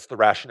 right? That's the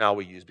rationale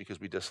we use because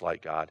we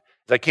dislike God.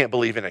 I can't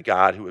believe in a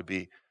God who would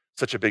be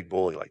such a big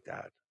bully like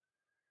that.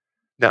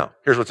 Now,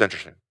 here's what's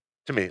interesting,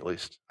 to me at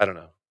least. I don't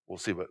know. We'll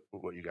see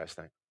what you guys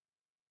think.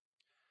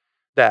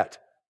 That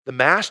the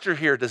master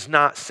here does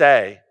not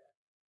say,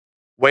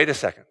 wait a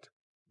second,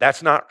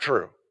 that's not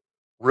true.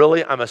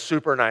 Really, I'm a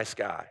super nice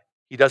guy.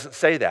 He doesn't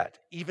say that,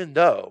 even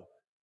though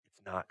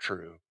it's not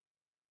true.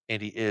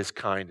 And he is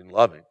kind and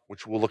loving,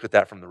 which we'll look at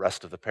that from the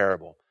rest of the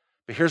parable.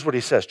 But here's what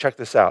he says. Check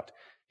this out.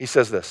 He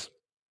says this.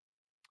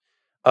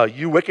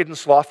 You wicked and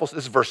slothful,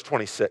 this is verse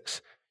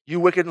 26. You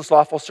wicked and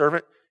slothful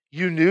servant,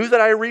 you knew that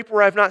I reap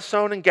where I've not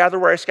sown and gather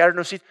where I scattered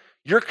no seed.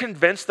 You're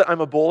convinced that I'm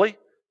a bully?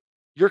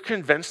 You're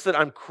convinced that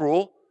I'm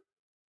cruel?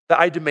 That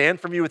I demand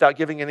from you without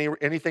giving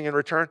anything in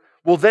return?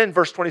 Well then,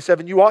 verse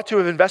 27, you ought to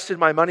have invested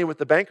my money with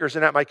the bankers,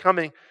 and at my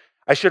coming,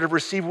 I should have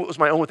received what was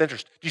my own with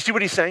interest. Do you see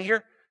what he's saying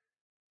here?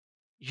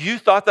 You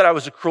thought that I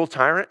was a cruel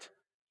tyrant?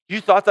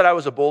 You thought that I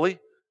was a bully?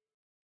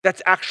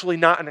 That's actually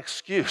not an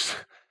excuse.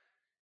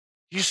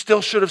 You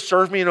still should have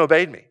served me and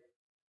obeyed me.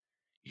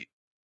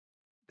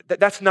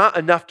 That's not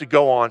enough to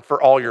go on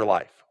for all your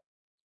life,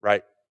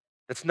 right?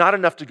 That's not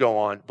enough to go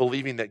on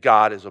believing that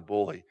God is a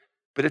bully,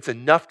 but it's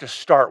enough to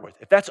start with.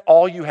 If that's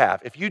all you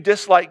have, if you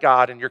dislike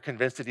God and you're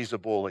convinced that he's a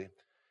bully,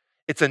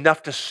 it's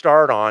enough to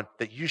start on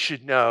that you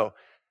should know,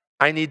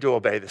 I need to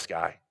obey this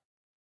guy.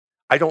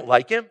 I don't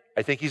like him.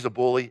 I think he's a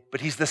bully,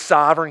 but he's the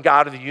sovereign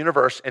God of the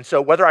universe. And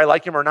so whether I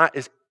like him or not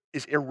is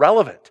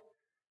irrelevant.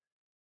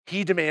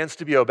 He demands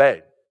to be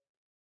obeyed.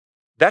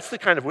 That's the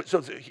kind of,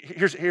 so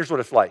here's what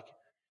it's like.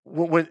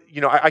 When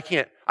I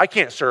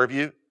can't serve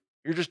you.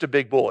 You're just a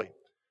big bully.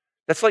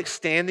 That's like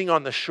standing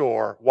on the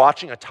shore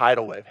watching a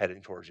tidal wave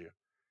heading towards you.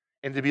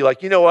 And to be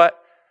like, you know what?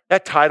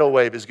 That tidal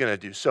wave is going to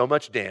do so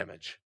much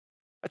damage.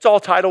 That's all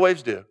tidal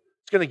waves do.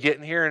 It's going to get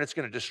in here and it's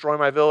going to destroy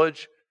my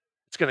village.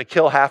 It's going to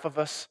kill half of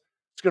us.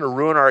 It's going to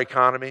ruin our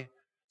economy.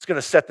 It's going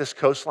to set this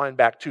coastline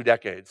back 2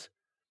 decades.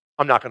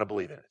 I'm not going to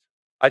believe in it.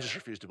 I just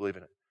refuse to believe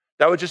in it.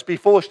 That would just be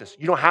foolishness.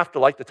 You don't have to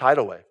like the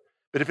tidal wave.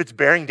 But if it's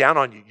bearing down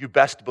on you, you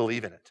best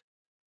believe in it.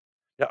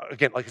 Now,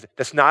 again, like I said,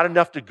 that's not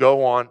enough to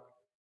go on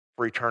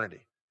for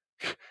eternity.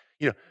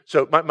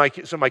 So my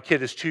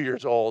kid is 2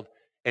 years old,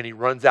 and he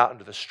runs out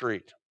into the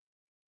street.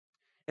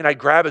 And I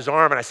grab his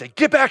arm, and I say,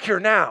 get back here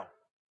now.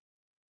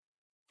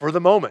 For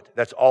the moment,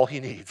 that's all he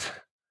needs.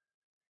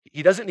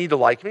 He doesn't need to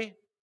like me,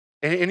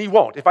 and he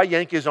won't. If I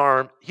yank his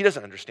arm, he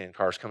doesn't understand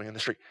cars coming in the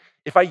street.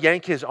 If I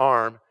yank his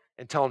arm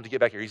and tell him to get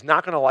back here, he's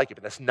not going to like it,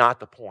 but that's not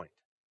the point.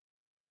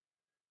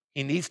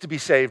 He needs to be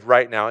saved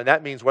right now, and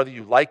that means whether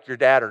you like your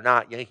dad or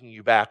not yanking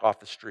you back off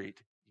the street,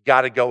 you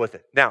got to go with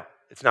it. Now,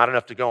 it's not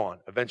enough to go on.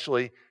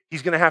 Eventually,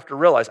 he's going to have to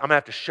realize I'm going to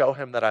have to show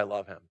him that I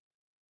love him.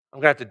 I'm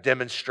going to have to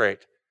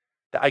demonstrate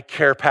that I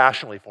care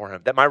passionately for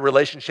him, that my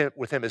relationship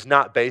with him is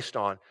not based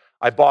on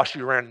I boss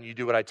you around and you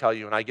do what I tell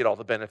you and I get all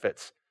the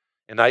benefits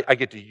and I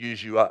get to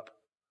use you up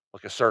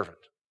like a servant.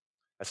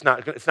 It's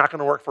not going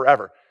to work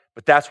forever,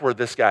 but that's where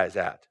this guy is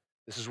at.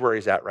 This is where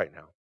he's at right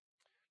now.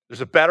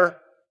 There's a better.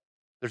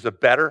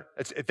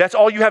 If that's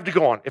all you have to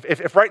go on,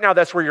 if right now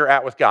that's where you're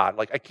at with God,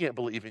 like I can't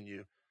believe in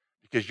you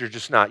because you're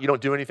just not, you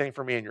don't do anything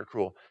for me and you're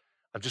cruel.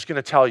 I'm just going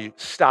to tell you,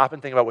 stop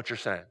and think about what you're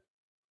saying.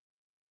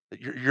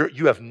 That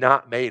you have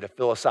not made a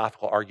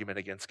philosophical argument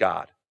against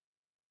God.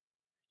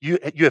 You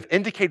have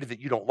indicated that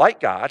you don't like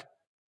God.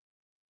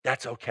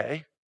 That's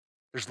okay.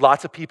 There's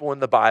lots of people in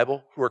the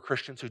Bible who are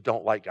Christians who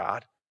don't like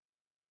God.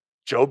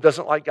 Job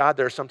doesn't like God.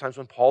 There are sometimes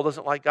when Paul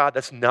doesn't like God.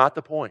 That's not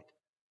the point.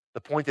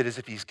 The point that is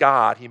if he's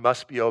God, he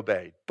must be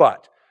obeyed.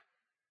 But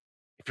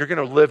if you're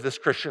going to live this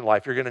Christian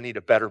life, you're going to need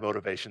a better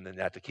motivation than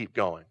that to keep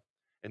going.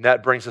 And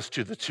that brings us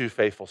to the 2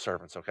 faithful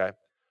servants, okay?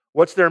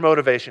 What's their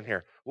motivation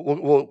here?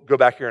 We'll go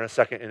back here in a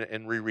second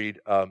and reread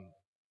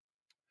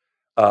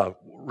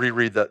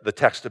the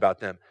text about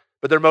them.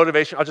 But their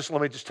motivation, let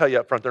me just tell you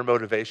up front, their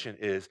motivation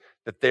is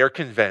that they're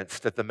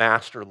convinced that the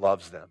master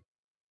loves them,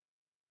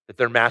 that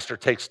their master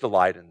takes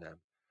delight in them.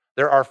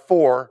 There are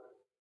 4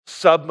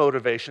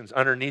 sub-motivations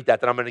underneath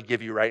that I'm going to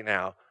give you right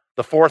now.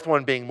 The 4th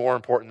one being more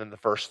important than the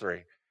first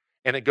 3.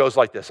 And it goes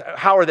like this.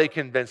 How are they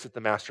convinced that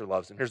the master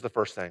loves them? Here's the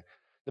first thing.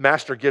 The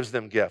master gives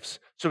them gifts.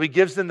 So he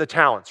gives them the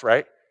talents,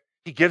 right?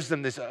 He gives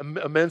them these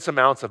immense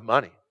amounts of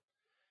money.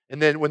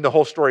 And then when the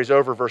whole story is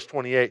over, verse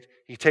 28,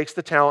 he takes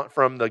the talent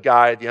from the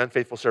guy, the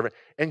unfaithful servant,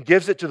 and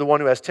gives it to the one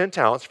who has 10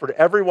 talents. For to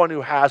everyone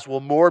who has will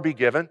more be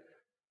given,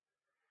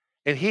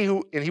 and he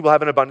will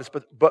have an abundance.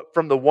 But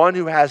from the one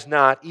who has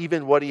not,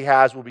 even what he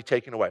has will be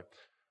taken away.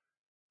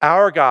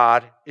 Our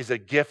God is a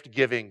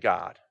gift-giving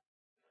God.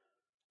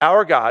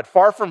 Our God,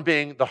 far from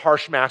being the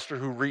harsh master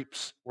who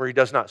reaps where he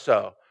does not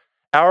sow,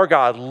 our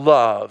God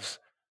loves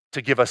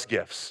to give us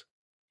gifts.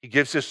 He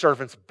gives his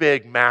servants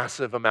big,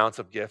 massive amounts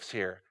of gifts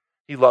here.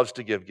 He loves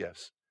to give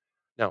gifts.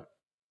 Now,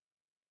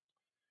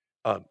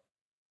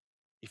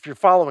 if you're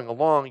following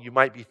along, you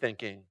might be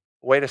thinking,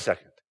 wait a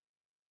second.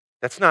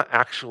 That's not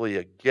actually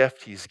a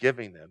gift he's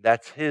giving them.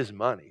 That's his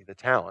money, the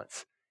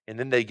talents. And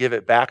then they give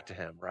it back to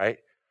him, right?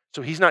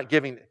 So he's not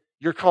giving,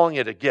 you're calling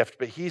it a gift,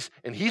 but he's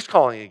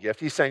calling it a gift.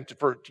 He's saying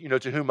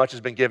to whom much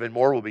has been given,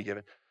 more will be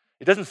given.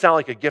 It doesn't sound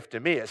like a gift to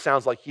me. It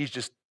sounds like he's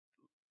just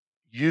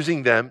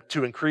using them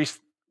to increase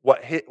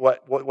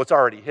what's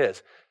already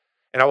his.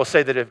 And I will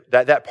say that if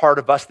that part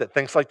of us that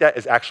thinks like that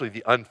is actually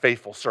the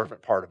unfaithful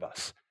servant part of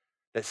us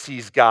that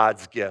sees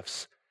God's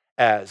gifts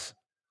as,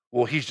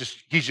 well, he's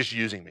just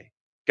using me.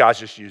 God's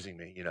just using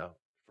me,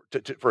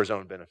 for his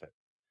own benefit.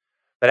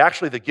 That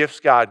actually the gifts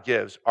God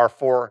gives are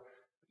for,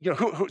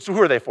 so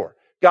who are they for?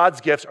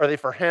 God's gifts, are they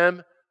for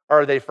him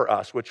or are they for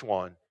us? Which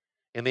one?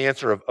 And the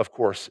answer, of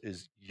course,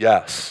 is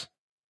yes,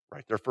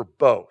 right? They're for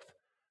both.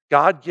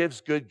 God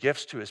gives good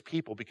gifts to his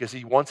people because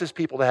he wants his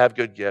people to have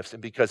good gifts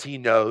and because he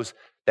knows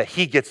that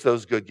he gets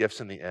those good gifts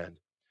in the end.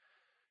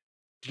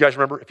 Do you guys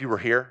remember, if you were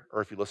here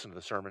or if you listened to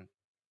the sermon,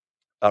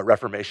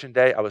 Reformation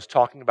Day, I was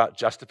talking about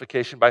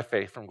justification by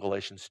faith from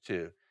Galatians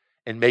 2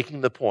 and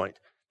making the point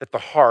that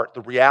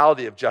the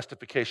reality of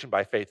justification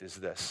by faith is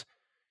this.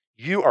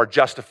 You are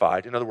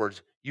justified. In other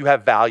words, you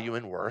have value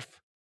and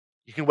worth.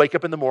 You can wake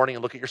up in the morning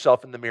and look at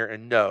yourself in the mirror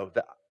and know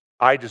that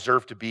I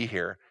deserve to be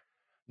here,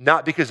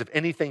 not because of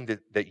anything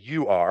that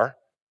you are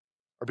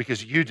or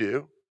because you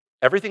do.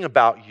 Everything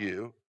about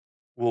you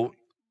will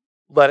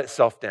let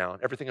itself down.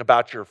 Everything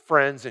about your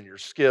friends and your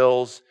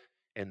skills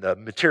and the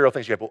material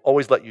things you have will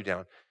always let you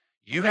down.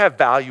 You have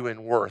value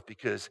and worth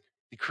because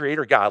the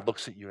Creator God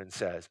looks at you and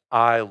says,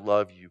 I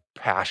love you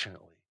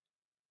passionately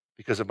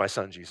because of my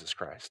son, Jesus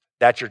Christ.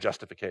 That's your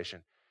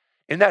justification.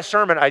 In that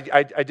sermon, I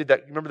did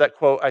that. Remember that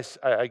quote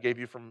I gave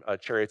you from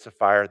Chariots of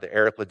Fire, the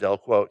Eric Liddell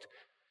quote?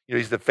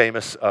 He's the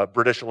famous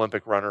British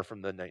Olympic runner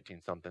from the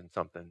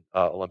 19-something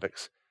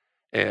Olympics.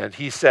 And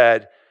he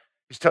said,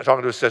 he's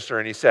talking to his sister,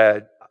 and he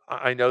said,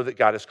 I know that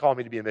God has called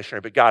me to be a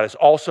missionary, but God has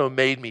also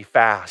made me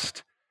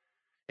fast.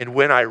 And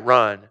when I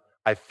run,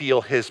 I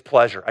feel his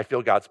pleasure. I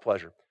feel God's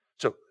pleasure.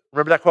 So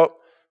remember that quote?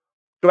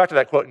 Go back to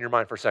that quote in your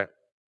mind for a second.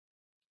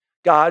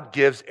 God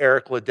gives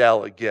Eric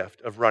Liddell a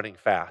gift of running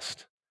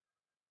fast.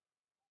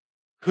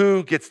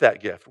 Who gets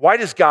that gift? Why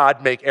does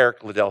God make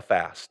Eric Liddell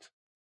fast?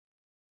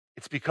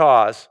 It's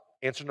because,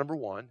 answer number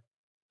one,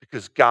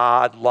 because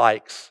God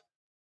likes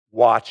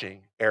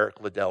watching Eric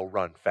Liddell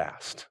run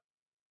fast.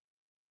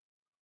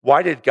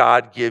 Why did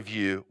God give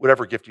you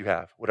whatever gift you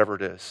have, whatever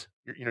it is?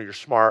 You're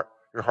smart,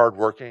 you're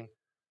hardworking,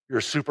 you're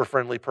a super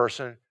friendly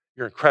person,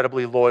 you're an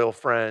incredibly loyal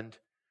friend,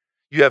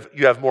 you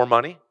have more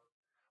money.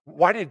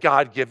 Why did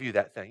God give you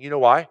that thing? You know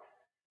why?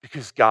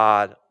 Because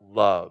God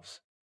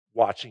loves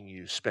watching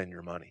you spend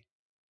your money.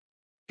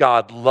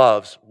 God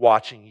loves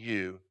watching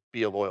you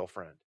be a loyal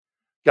friend.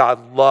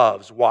 God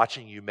loves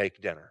watching you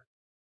make dinner.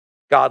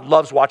 God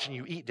loves watching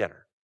you eat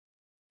dinner.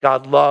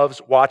 God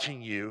loves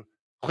watching you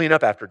clean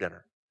up after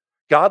dinner.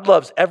 God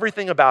loves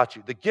everything about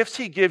you. The gifts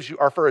he gives you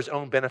are for his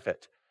own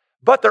benefit,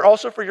 but they're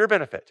also for your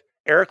benefit.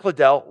 Eric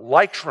Liddell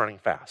likes running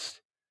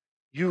fast.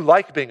 You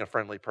like being a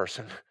friendly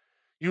person.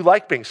 You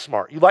like being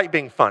smart. You like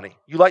being funny.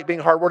 You like being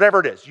hard, whatever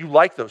it is. You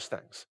like those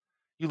things.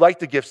 You like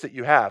the gifts that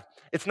you have.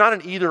 It's not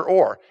an either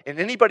or. And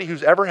anybody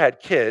who's ever had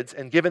kids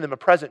and given them a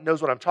present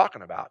knows what I'm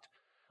talking about.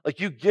 Like,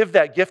 you give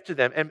that gift to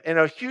them, and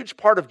a huge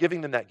part of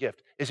giving them that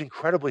gift is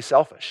incredibly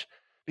selfish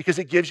because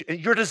it gives you,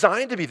 you're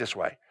designed to be this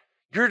way.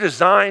 You're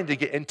designed to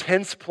get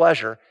intense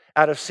pleasure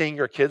out of seeing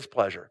your kids'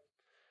 pleasure.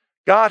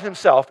 God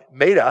himself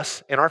made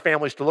us and our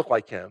families to look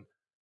like him,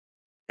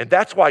 and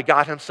that's why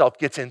God himself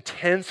gets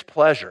intense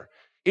pleasure.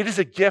 It is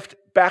a gift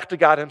back to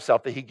God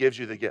himself that he gives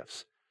you the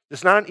gifts.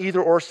 It's not an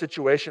either or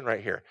situation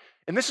right here.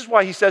 And this is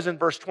why he says in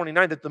verse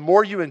 29 that the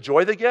more you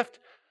enjoy the gift,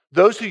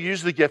 those who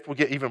use the gift will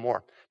get even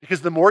more.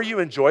 Because the more you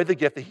enjoy the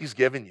gift that he's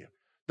given you,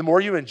 the more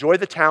you enjoy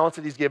the talents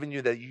that he's given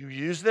you, that you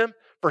use them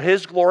for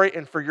his glory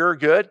and for your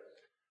good,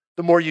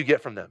 the more you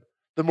get from them.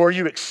 The more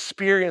you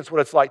experience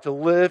what it's like to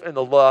live in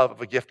the love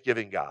of a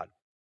gift-giving God.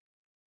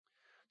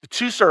 The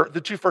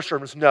two first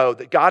servants know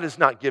that God is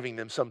not giving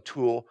them some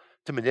tool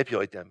to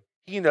manipulate them.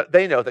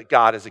 They know that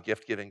God is a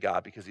gift-giving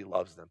God because he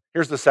loves them.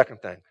 Here's the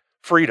second thing,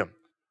 freedom.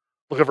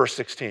 Look at verse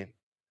 16.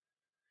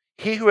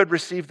 He who had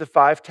received the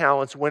 5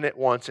 talents went at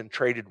once and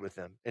traded with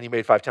them, and he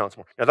made 5 talents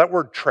more. Now that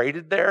word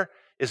traded there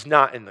is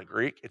not in the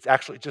Greek. It's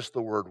actually just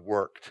the word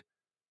worked.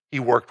 He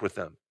worked with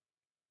them.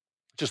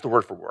 Just the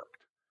word for worked.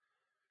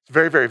 It's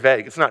very, very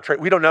vague. It's not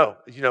trade. We don't know.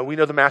 We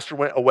know the master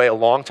went away a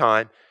long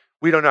time.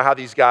 We don't know how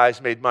these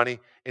guys made money,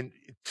 and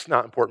it's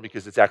not important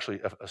because it's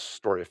actually a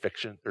story of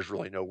fiction. There's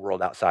really no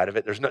world outside of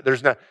it.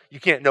 You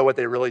can't know what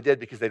they really did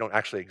because they don't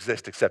actually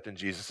exist except in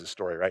Jesus'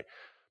 story, right?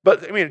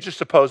 But I mean, just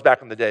suppose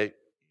back in the day,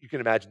 you can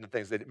imagine the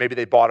things maybe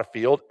they bought a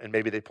field and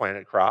maybe they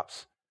planted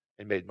crops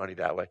and made money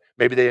that way.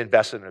 Maybe they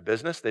invested in a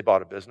business. They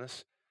bought a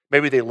business.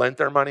 Maybe they lent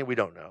their money. We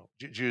don't know.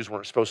 Jews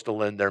weren't supposed to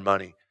lend their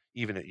money,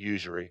 even at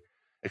usury,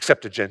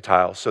 except to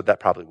Gentiles, so that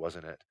probably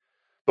wasn't it.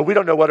 But we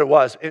don't know what it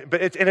was.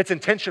 It's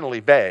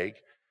intentionally vague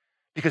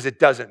because it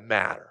doesn't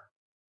matter.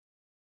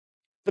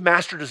 The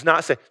master does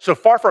not say, so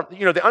far from,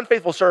 the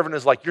unfaithful servant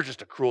is like, you're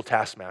just a cruel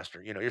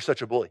taskmaster. You're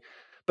such a bully.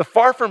 But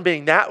far from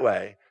being that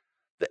way,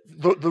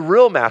 the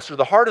real master,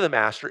 the heart of the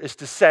master is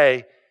to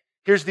say,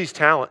 here's these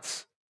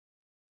talents.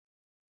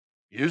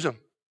 Use them.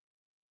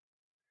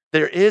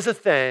 There is a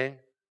thing,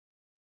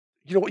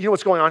 you know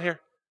what's going on here?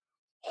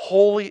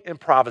 Holy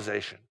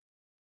improvisation.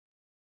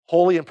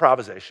 Holy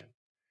improvisation.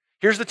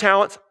 Here's the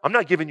talents. I'm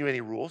not giving you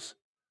any rules.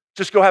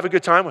 Just go have a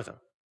good time with them.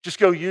 Just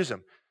go use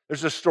them.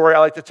 There's a story I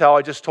like to tell.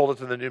 I just told it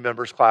to the new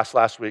members class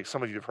last week.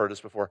 Some of you have heard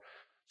this before.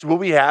 So what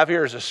we have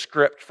here is a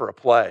script for a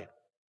play.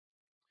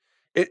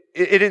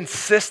 It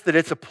insists that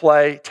it's a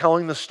play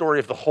telling the story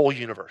of the whole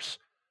universe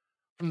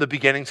from the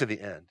beginning to the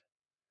end.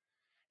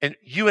 And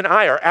you and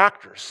I are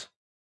actors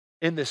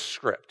in this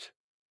script.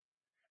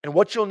 And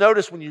what you'll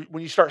notice when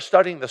you start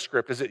studying the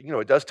script is that,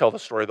 it does tell the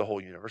story of the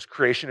whole universe.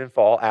 Creation and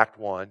fall, Act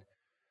 1.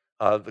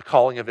 The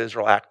calling of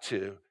Israel, Act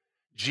 2.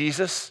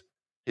 Jesus,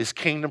 his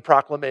kingdom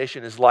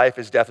proclamation, his life,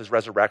 his death, his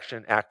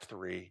resurrection, Act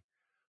 3.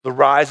 The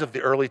rise of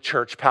the early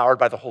church powered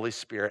by the Holy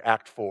Spirit,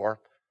 Act 4.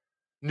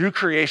 New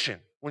creation,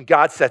 when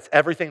God sets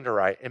everything to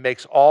right and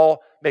makes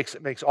all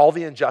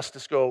the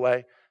injustice go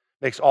away,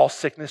 makes all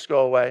sickness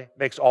go away,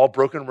 makes all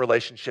broken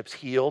relationships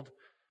healed,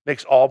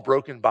 makes all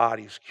broken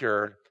bodies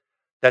cured.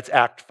 That's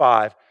Act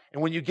 5.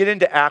 And when you get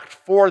into Act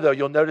 4, though,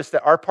 you'll notice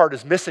that our part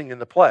is missing in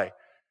the play.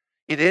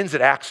 It ends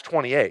at Acts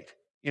 28.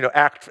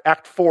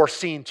 Act 4,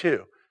 Scene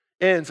 2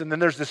 ends, and then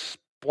there's this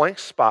blank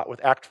spot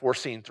with Act 4,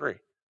 Scene 3,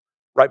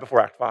 right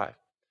before Act 5.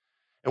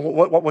 And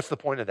what's the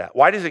point of that?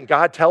 Why doesn't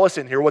God tell us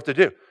in here what to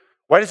do?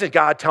 Why doesn't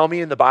God tell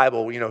me in the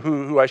Bible,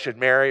 who I should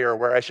marry or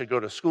where I should go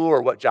to school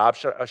or what job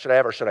should I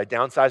have or should I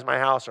downsize my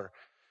house or,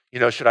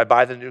 should I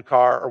buy the new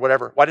car or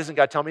whatever? Why doesn't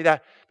God tell me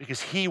that?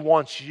 Because he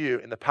wants you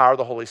in the power of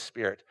the Holy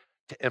Spirit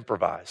to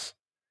improvise.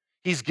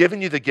 He's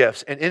given you the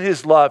gifts, and in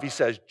his love, he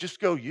says, just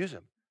go use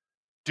them.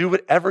 Do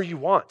whatever you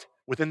want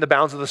within the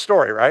bounds of the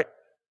story, right?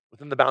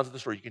 Within the bounds of the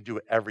story, you can do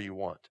whatever you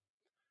want.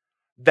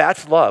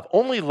 That's love.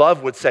 Only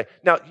love would say.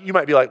 Now, you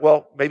might be like,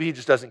 well, maybe he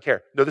just doesn't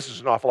care. No, this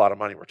is an awful lot of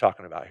money we're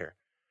talking about here.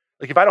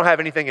 Like if I don't have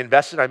anything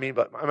invested,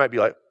 but I might be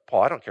like,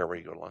 Paul, I don't care where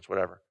you go to lunch,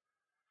 whatever.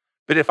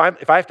 But if I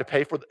have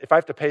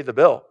to pay the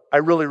bill, I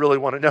really, really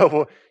want to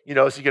know,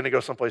 is he going to go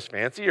someplace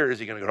fancy or is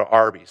he going to go to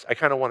Arby's? I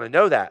kind of want to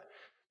know that.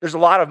 There's a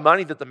lot of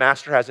money that the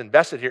master has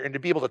invested here, and to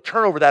be able to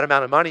turn over that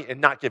amount of money and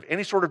not give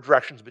any sort of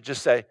directions, but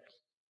just say,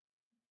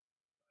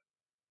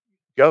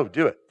 go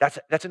do it.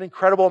 That's an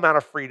incredible amount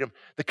of freedom,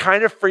 the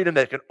kind of freedom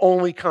that can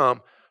only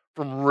come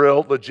from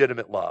real,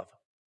 legitimate love.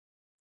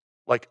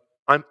 Like,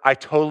 I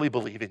totally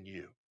believe in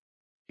you,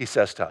 he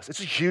says to us.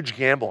 It's a huge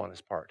gamble on his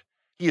part.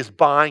 He is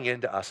buying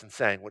into us and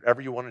saying,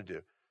 whatever you want to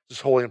do, this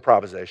is holy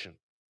improvisation.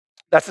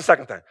 That's the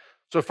second thing.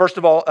 So first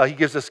of all, he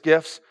gives us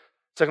gifts.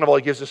 Second of all,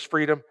 he gives us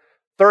freedom.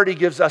 Third, he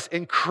gives us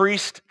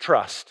increased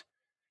trust.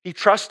 He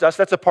trusts us.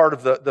 That's a part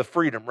of the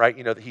freedom, right?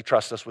 That he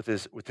trusts us with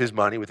his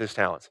money, with his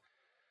talents.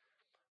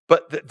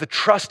 But the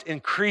trust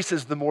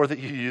increases the more that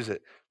you use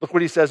it. Look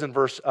what he says in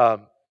verse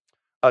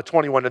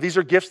 21. Now, these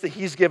are gifts that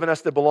he's given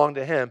us that belong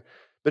to him.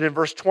 But in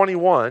verse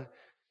 21,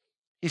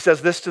 he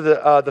says this to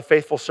the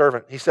faithful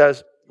servant. He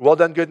says, well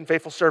done, good and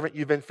faithful servant.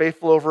 You've been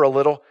faithful over a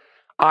little.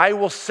 I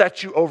will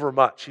set you over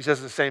much. He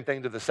says the same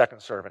thing to the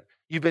second servant.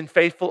 You've been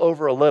faithful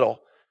over a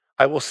little.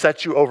 I will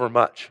set you over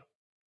much.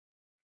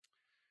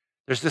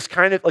 There's this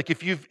kind of, like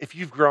if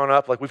you've grown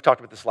up, like we've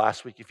talked about this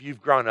last week, if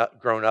you've grown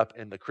up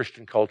in the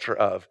Christian culture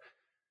of,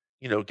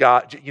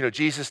 God,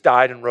 Jesus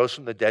died and rose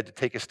from the dead to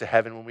take us to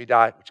heaven when we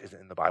die, which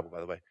isn't in the Bible, by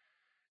the way.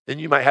 Then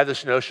you might have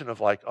this notion of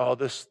like, oh,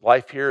 this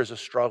life here is a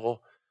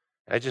struggle.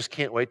 I just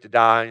can't wait to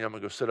die. I'm going to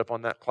go sit up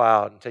on that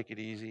cloud and take it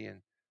easy and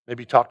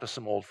maybe talk to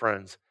some old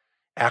friends.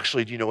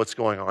 Actually, do you know what's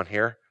going on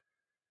here?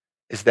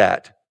 Is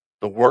that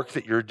the work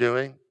that you're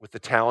doing with the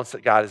talents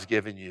that God has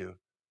given you,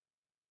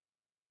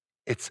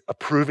 it's a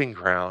proving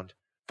ground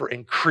for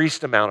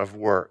increased amount of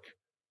work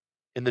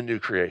in the new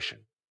creation.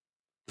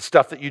 The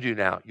stuff that you do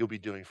now, you'll be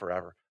doing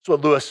forever. So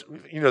what Lewis,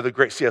 the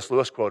great C.S.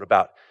 Lewis quote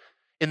about,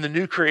 in the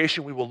new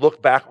creation, we will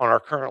look back on our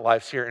current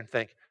lives here and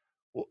think,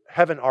 well,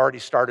 heaven already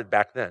started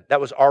back then.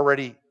 It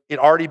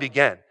already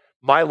began.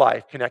 My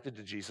life connected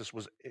to Jesus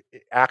was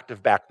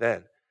active back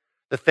then.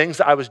 The things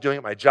that I was doing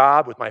at my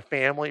job, with my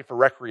family, for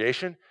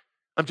recreation,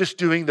 I'm just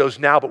doing those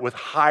now, but with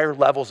higher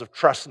levels of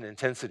trust and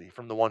intensity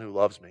from the one who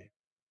loves me.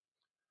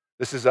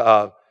 This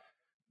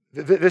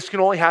can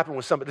only happen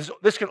with somebody.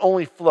 This can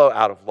only flow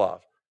out of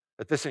love,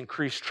 that this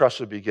increased trust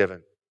would be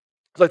given.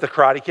 It's like the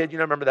Karate Kid.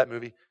 Remember that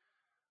movie?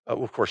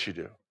 Well, of course you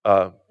do,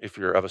 if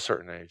you're of a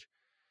certain age.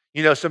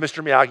 So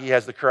Mr. Miyagi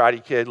has the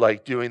Karate Kid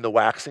like doing the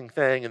waxing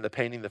thing and the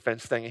painting the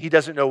fence thing, and he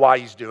doesn't know why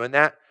he's doing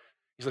that.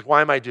 He's like,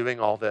 why am I doing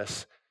all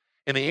this?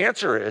 And the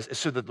answer is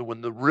so that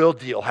when the real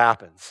deal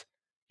happens,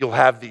 you'll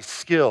have these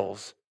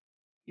skills,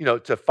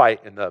 to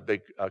fight in the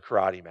big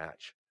karate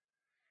match.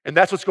 And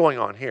that's what's going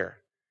on here.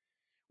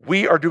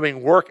 We are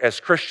doing work as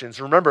Christians.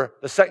 Remember,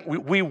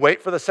 we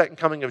wait for the second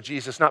coming of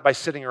Jesus, not by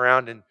sitting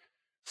around and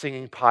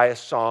singing pious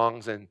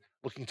songs and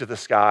looking to the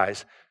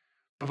skies,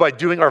 but by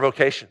doing our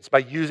vocations, by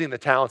using the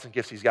talents and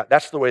gifts he's got.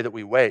 That's the way that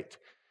we wait.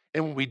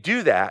 And when we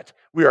do that,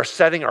 we are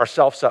setting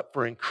ourselves up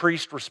for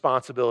increased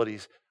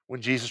responsibilities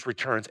when Jesus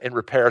returns and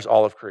repairs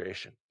all of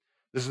creation.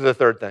 This is the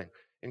third thing,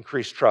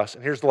 increased trust.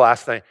 And here's the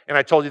last thing. And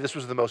I told you this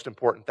was the most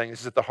important thing.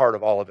 This is at the heart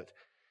of all of it.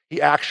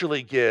 He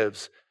actually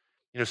gives,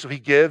 so he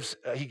gives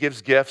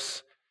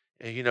gifts,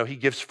 he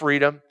gives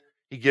freedom,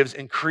 he gives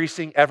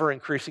ever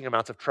increasing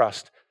amounts of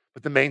trust.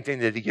 But the main thing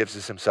that he gives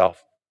is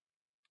himself.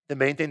 The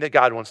main thing that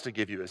God wants to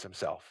give you is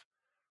himself.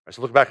 Right,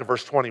 so look back at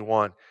verse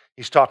 21.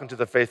 He's talking to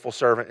the faithful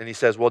servant, and he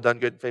says, well done,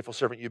 good and faithful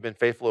servant. You've been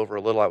faithful over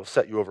a little. I will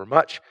set you over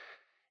much.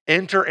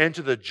 Enter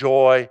into the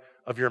joy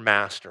of your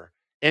master.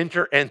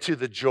 Enter into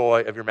the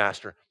joy of your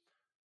master.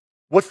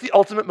 What's the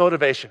ultimate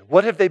motivation?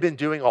 What have they been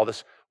doing all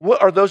this?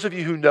 What are those of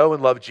you who know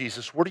and love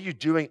Jesus? What are you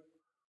doing?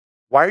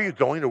 Why are you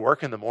going to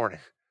work in the morning?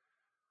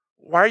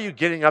 Why are you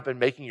getting up and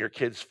making your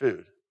kids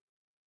food?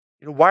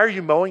 Why are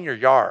you mowing your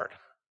yard?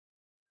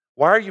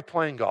 Why are you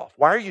playing golf?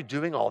 Why are you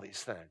doing all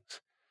these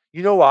things?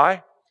 You know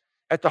why?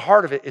 At the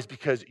heart of it is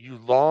because you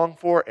long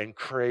for and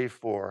crave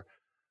for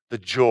the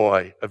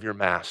joy of your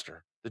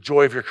master, the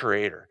joy of your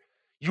creator.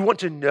 You want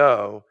to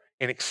know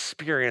and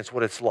experience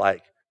what it's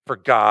like for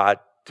God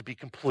to be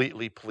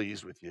completely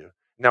pleased with you.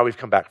 Now we've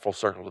come back full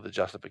circle to the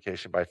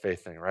justification by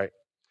faith thing, right?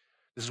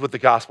 This is what the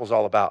gospel is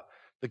all about.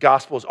 The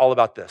gospel is all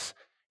about this,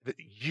 that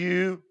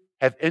you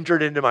have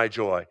entered into my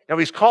joy. Now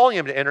he's calling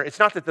him to enter. It's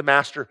not that the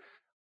master,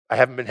 I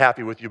haven't been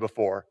happy with you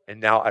before, and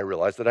now I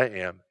realize that I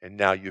am, and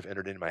now you've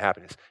entered into my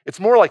happiness. It's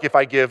more like if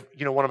I give,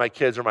 one of my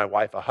kids or my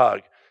wife a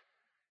hug,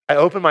 I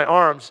open my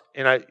arms,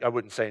 and I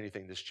wouldn't say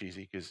anything this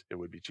cheesy because it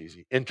would be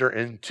cheesy. Enter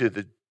into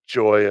the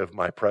joy of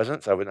my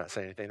presence. I would not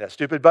say anything that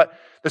stupid, but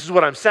this is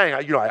what I'm saying.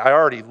 I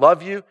already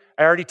love you.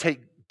 I already take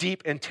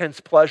deep,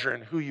 intense pleasure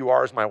in who you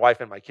are as my wife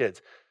and my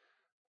kids.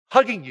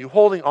 Hugging you,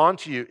 holding on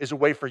to you is a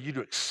way for you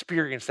to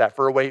experience that,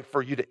 for a way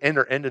for you to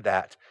enter into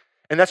that.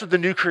 And that's what the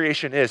new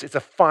creation is. It's a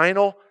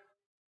final,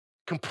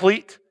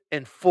 complete,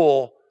 and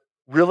full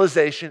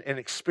realization and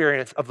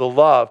experience of the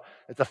love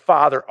that the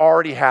Father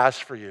already has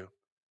for you.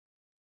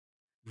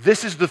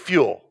 This is the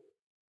fuel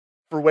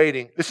for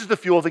waiting. This is the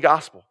fuel of the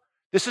gospel.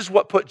 This is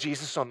what put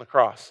Jesus on the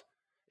cross.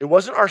 It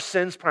wasn't our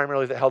sins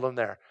primarily that held him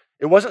there.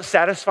 It wasn't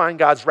satisfying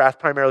God's wrath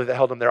primarily that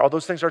held him there. All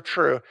those things are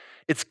true.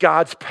 It's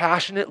God's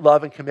passionate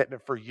love and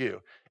commitment for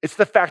you. It's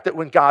the fact that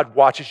when God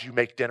watches you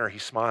make dinner, he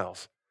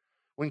smiles.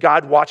 When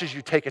God watches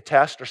you take a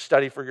test or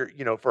study for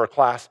for a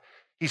class,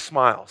 he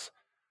smiles.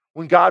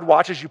 When God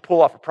watches you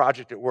pull off a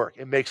project at work,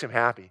 it makes him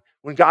happy.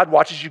 When God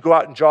watches you go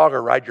out and jog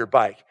or ride your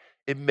bike,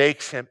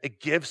 it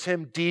gives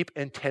him deep,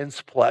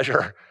 intense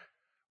pleasure.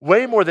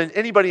 Way more than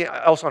anybody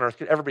else on earth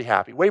could ever be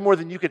happy. Way more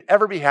than you could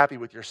ever be happy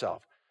with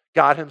yourself.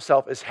 God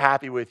himself is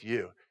happy with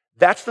you.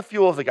 That's the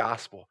fuel of the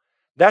gospel.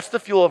 That's the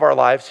fuel of our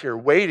lives here,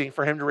 waiting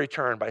for him to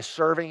return by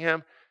serving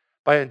him,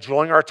 by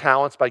enjoying our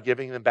talents, by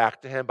giving them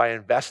back to him, by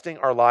investing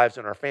our lives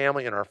in our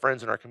family and our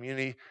friends and our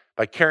community,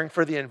 by caring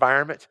for the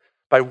environment,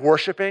 by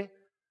worshiping,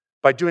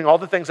 by doing all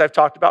the things I've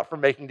talked about,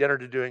 from making dinner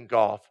to doing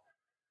golf.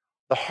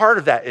 The heart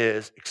of that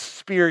is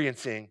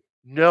experiencing,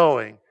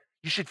 knowing,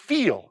 you should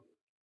feel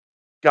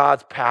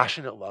God's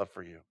passionate love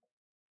for you.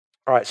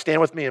 All right,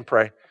 stand with me and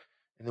pray,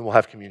 and then we'll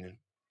have communion.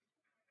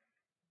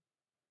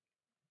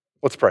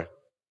 Let's pray.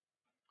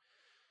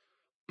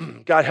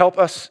 God, help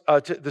us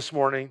this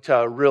morning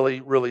to really,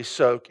 really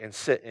soak and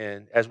sit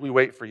in as we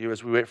wait for you,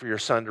 as we wait for your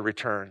Son to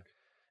return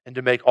and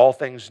to make all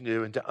things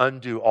new and to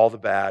undo all the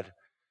bad.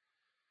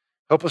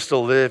 Help us to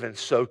live and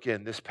soak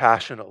in this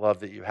passionate love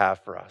that you have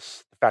for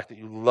us. The fact that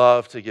you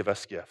love to give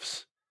us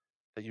gifts,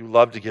 that you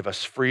love to give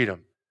us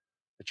freedom,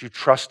 that you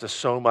trust us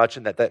so much,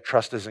 and that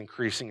trust is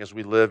increasing as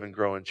we live and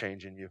grow and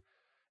change in you.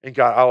 And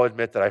God, I'll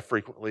admit that I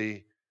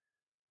frequently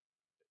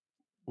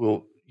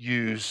will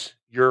use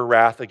your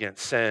wrath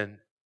against sin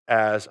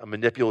as a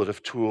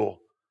manipulative tool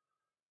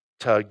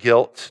to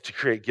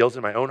create guilt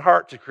in my own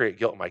heart, to create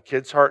guilt in my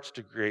kids' hearts,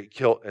 to create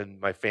guilt in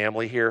my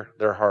family here,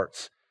 their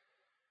hearts.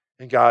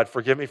 And God,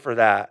 forgive me for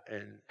that,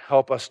 and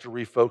help us to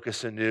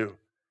refocus anew.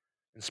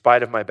 In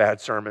spite of my bad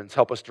sermons,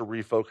 help us to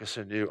refocus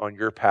anew on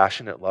your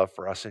passionate love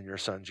for us in your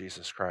Son,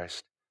 Jesus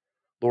Christ.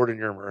 Lord, in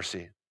your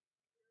mercy.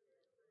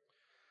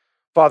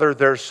 Father,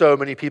 there's so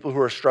many people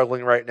who are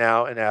struggling right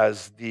now, and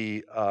as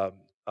the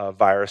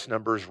virus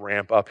numbers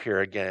ramp up here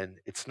again,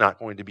 it's not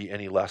going to be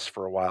any less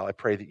for a while. I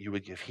pray that you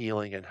would give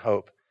healing and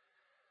hope,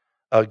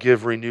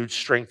 give renewed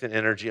strength and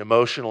energy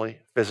emotionally,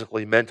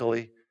 physically,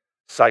 mentally,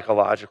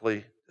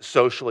 psychologically,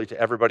 socially to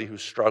everybody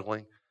who's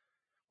struggling.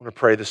 I want to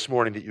pray this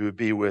morning that you would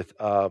be with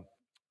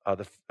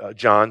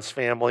John's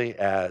family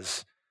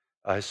as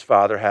his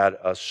father had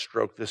a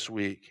stroke this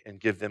week, and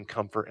give them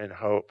comfort and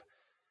hope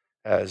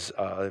as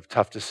they have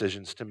tough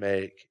decisions to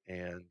make,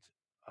 and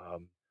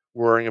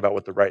worrying about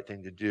what the right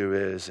thing to do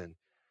is, and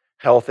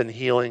health and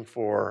healing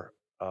for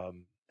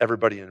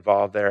everybody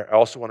involved there. I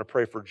also want to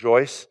pray for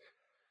Joyce,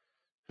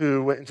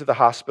 who went into the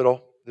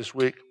hospital this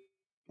week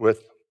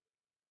with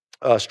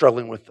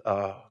struggling with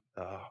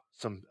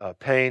some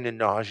pain and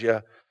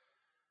nausea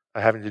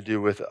having to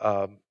do with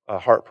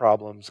heart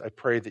problems. I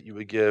pray that you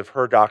would give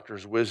her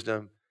doctors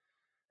wisdom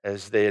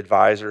as they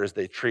advise her, as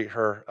they treat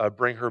her,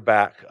 bring her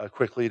back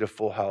quickly to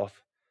full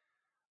health.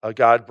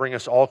 God, bring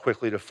us all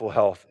quickly to full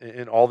health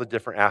in all the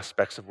different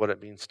aspects of what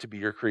it means to be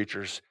your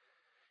creatures,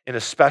 and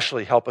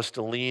especially help us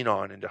to lean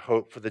on and to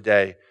hope for the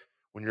day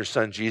when your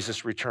Son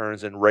Jesus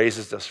returns and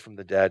raises us from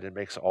the dead and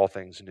makes all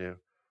things new.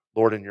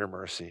 Lord, in your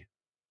mercy.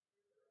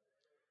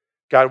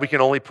 God, we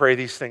can only pray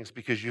these things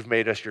because you've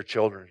made us your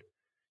children.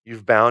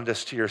 You've bound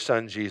us to your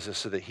son, Jesus,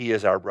 so that he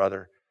is our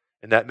brother.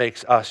 And that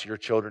makes us your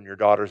children, your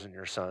daughters, and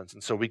your sons.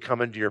 And so we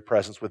come into your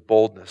presence with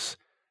boldness,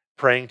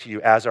 praying to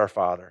you as our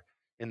Father,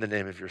 in the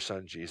name of your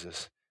son,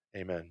 Jesus.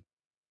 Amen.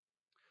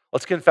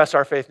 Let's confess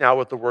our faith now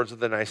with the words of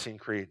the Nicene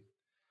Creed.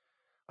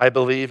 I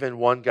believe in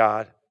one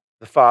God,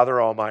 the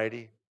Father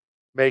Almighty,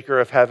 maker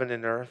of heaven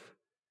and earth,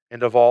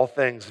 and of all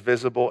things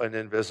visible and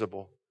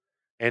invisible,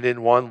 and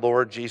in one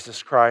Lord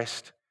Jesus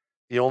Christ,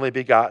 the only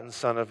begotten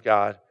Son of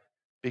God,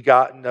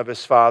 begotten of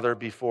his Father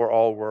before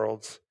all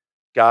worlds,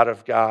 God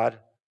of God,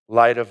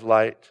 light of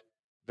light,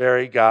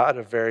 very God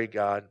of very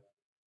God,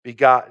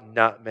 begotten,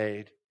 not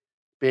made,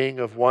 being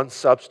of one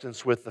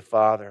substance with the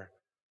Father,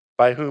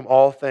 by whom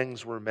all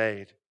things were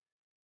made,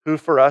 who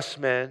for us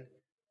men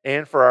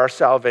and for our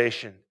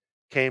salvation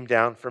came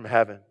down from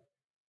heaven,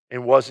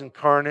 and was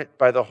incarnate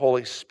by the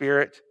Holy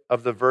Spirit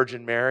of the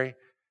Virgin Mary,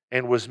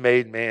 and was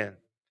made man,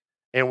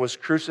 and was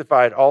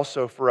crucified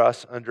also for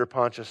us under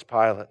Pontius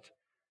Pilate.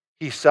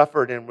 He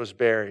suffered and was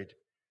buried,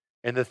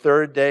 and the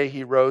third day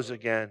he rose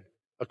again,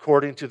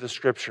 according to the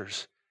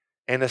Scriptures,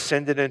 and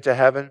ascended into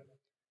heaven,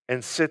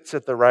 and sits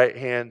at the right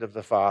hand of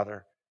the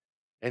Father.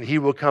 And he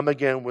will come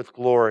again with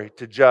glory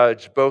to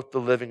judge both the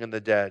living and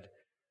the dead,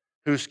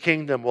 whose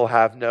kingdom will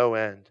have no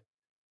end.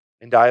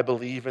 And I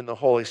believe in the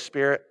Holy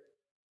Spirit,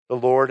 the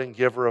Lord and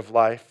giver of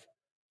life,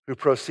 who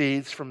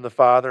proceeds from the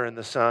Father and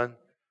the Son,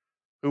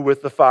 who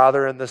with the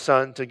Father and the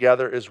Son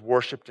together is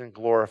worshipped and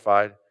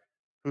glorified,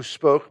 who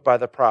spoke by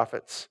the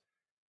prophets.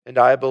 And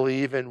I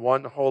believe in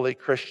one holy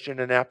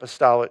Christian and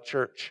apostolic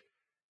church.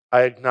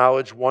 I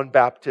acknowledge one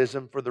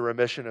baptism for the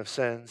remission of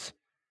sins,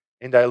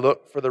 and I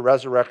look for the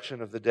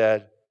resurrection of the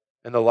dead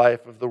and the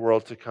life of the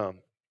world to come.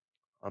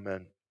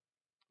 Amen.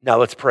 Now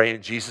let's pray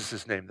in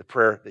Jesus' name, the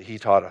prayer that he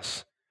taught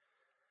us.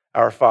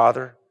 Our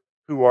Father,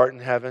 who art in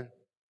heaven,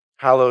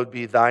 hallowed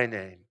be thy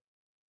name.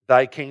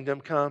 Thy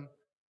kingdom come,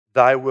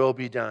 thy will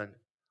be done,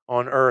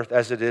 on earth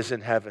as it is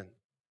in heaven.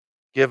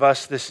 Give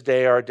us this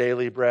day our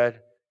daily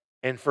bread,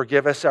 and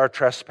forgive us our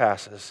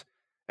trespasses,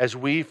 as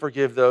we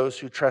forgive those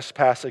who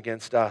trespass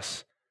against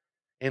us.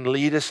 And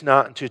lead us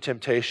not into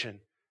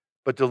temptation,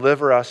 but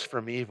deliver us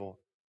from evil.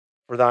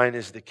 For thine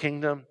is the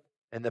kingdom,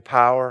 and the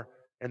power,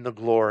 and the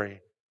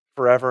glory,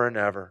 forever and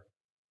ever.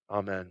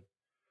 Amen.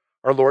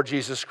 Our Lord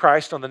Jesus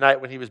Christ, on the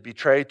night when he was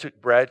betrayed, took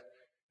bread,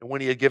 and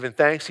when he had given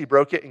thanks, he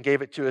broke it and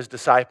gave it to his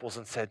disciples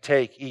and said,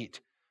 "Take,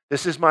 eat.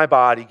 This is my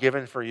body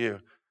given for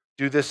you.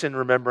 Do this in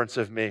remembrance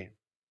of me."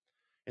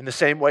 In the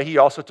same way, he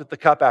also took the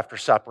cup after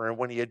supper, and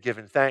when he had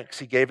given thanks,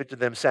 he gave it to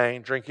them,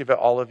 saying, "Drink of it,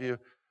 all of you.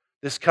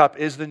 This cup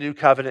is the new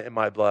covenant in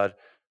my blood,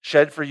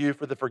 shed for you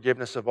for the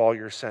forgiveness of all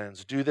your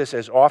sins. Do this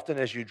as often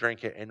as you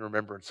drink it in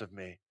remembrance of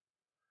me."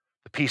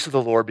 The peace of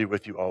the Lord be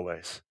with you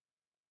always.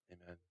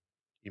 Amen.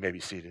 You may be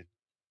seated.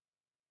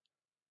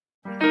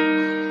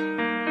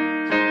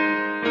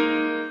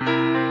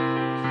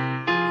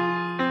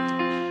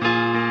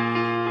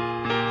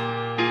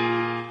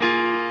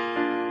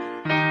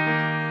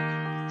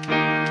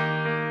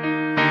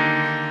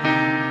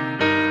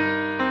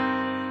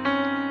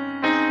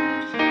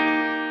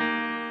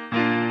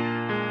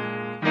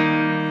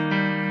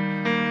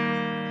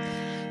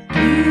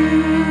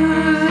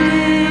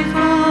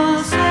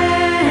 Beautiful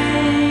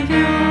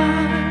Savior,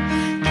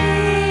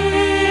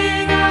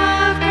 King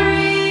of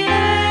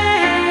creation.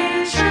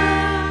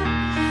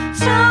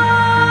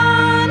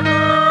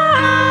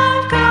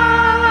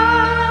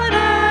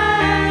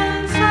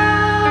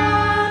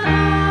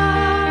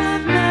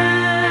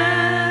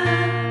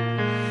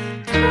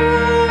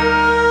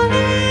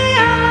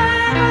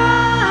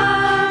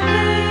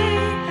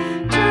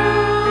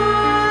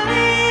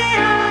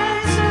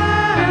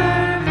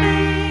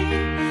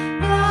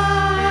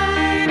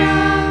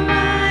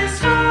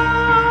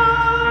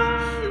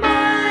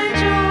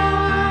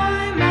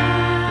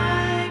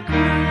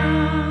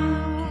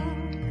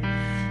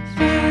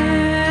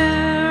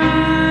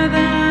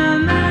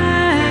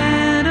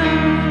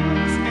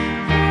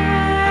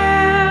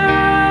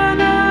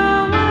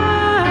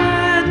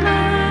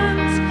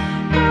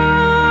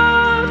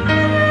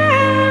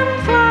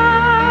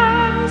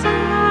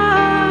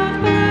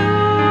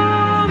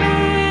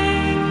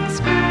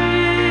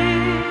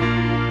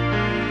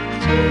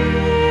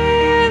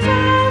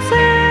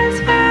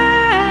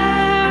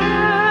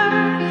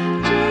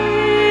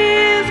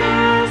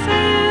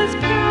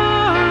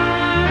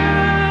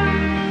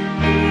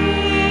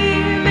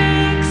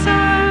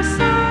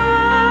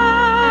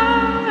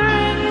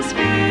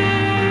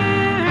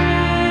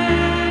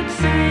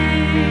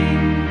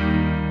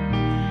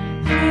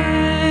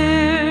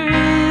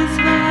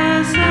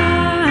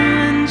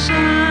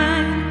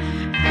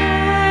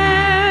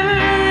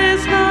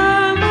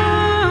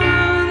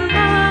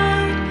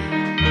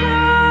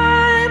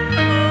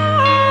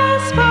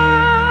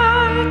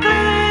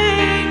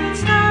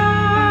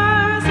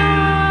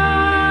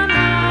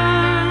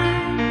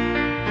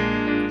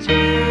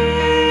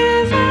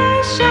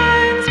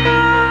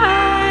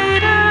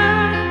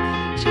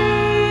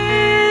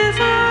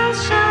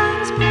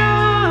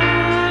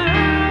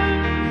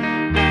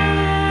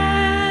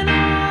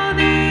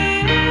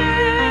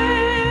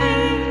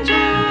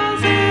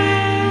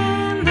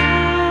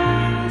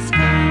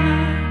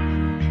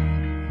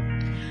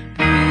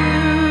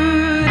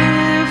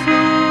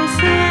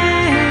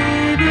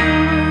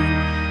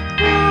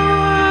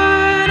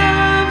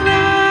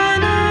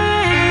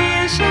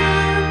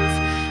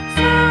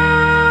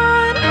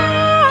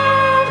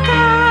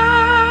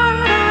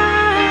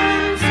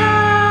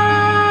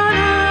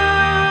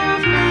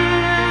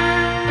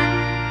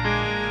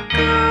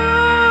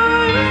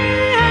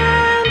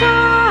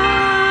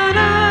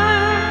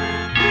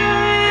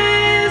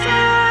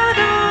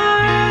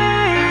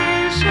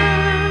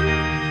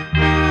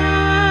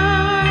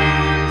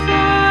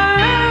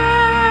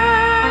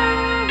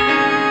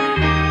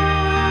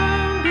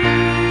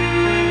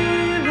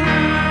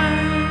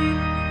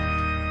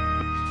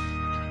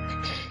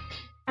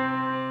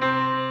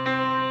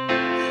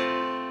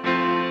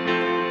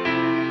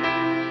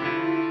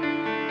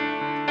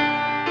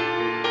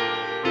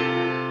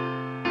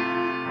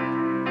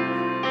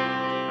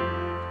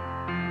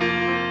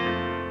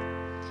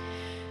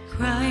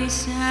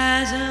 Christ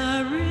has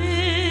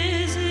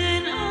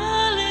arisen,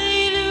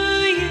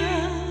 alleluia.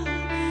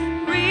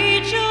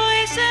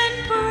 Rejoice and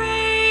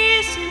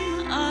praise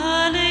him,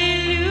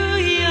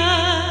 alleluia.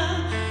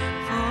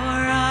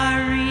 For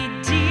our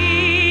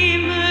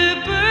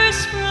Redeemer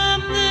burst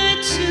from the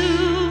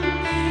tomb,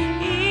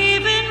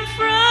 even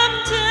from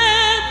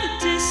death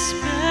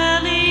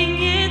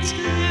dispelling its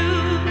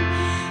gloom.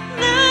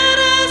 Let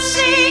us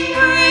sing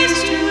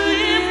praise to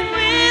him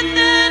with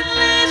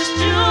endless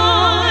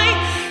joy.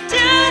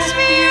 Death's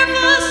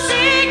fearful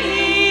sting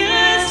he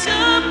has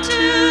come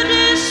to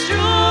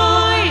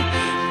destroy.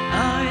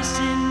 Our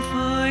sin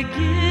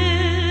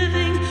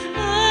forgiving,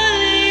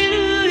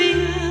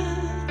 alleluia.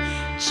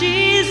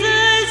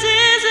 Jesus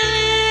is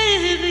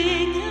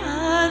living,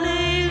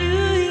 alleluia.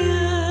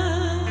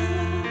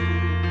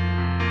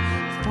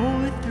 For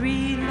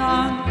 3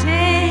 long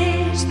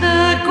days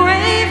the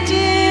grave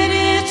did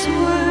its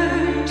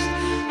worst,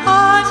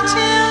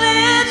 until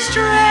its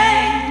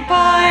strength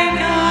by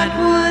God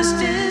was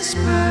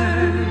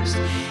dispersed.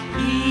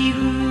 He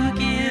who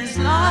gives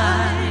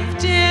life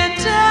did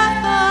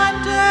death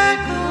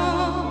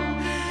undergo,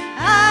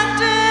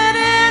 and in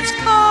its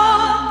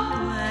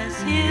conquest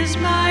his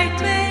might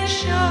may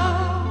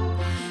show.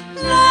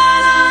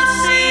 Let us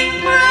sing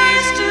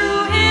praise to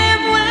him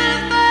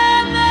with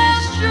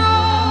endless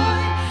joy.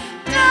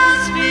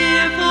 Death's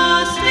fearful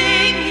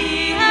sting he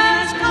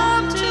has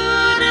come to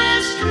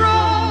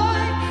destroy.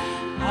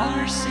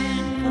 Our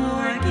sin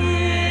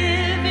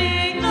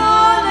forgiving,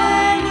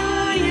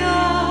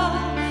 alleluia.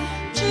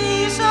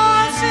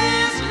 Jesus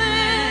is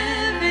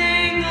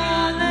living,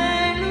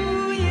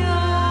 alleluia.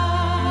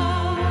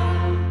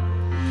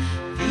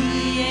 The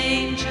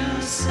angel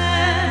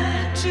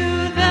said to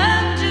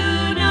them, do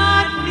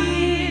not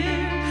fear.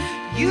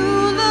 You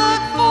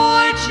look for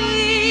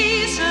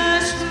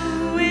Jesus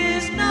who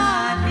is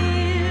not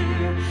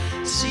here.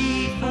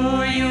 See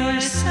for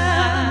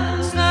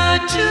yourselves the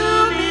tomb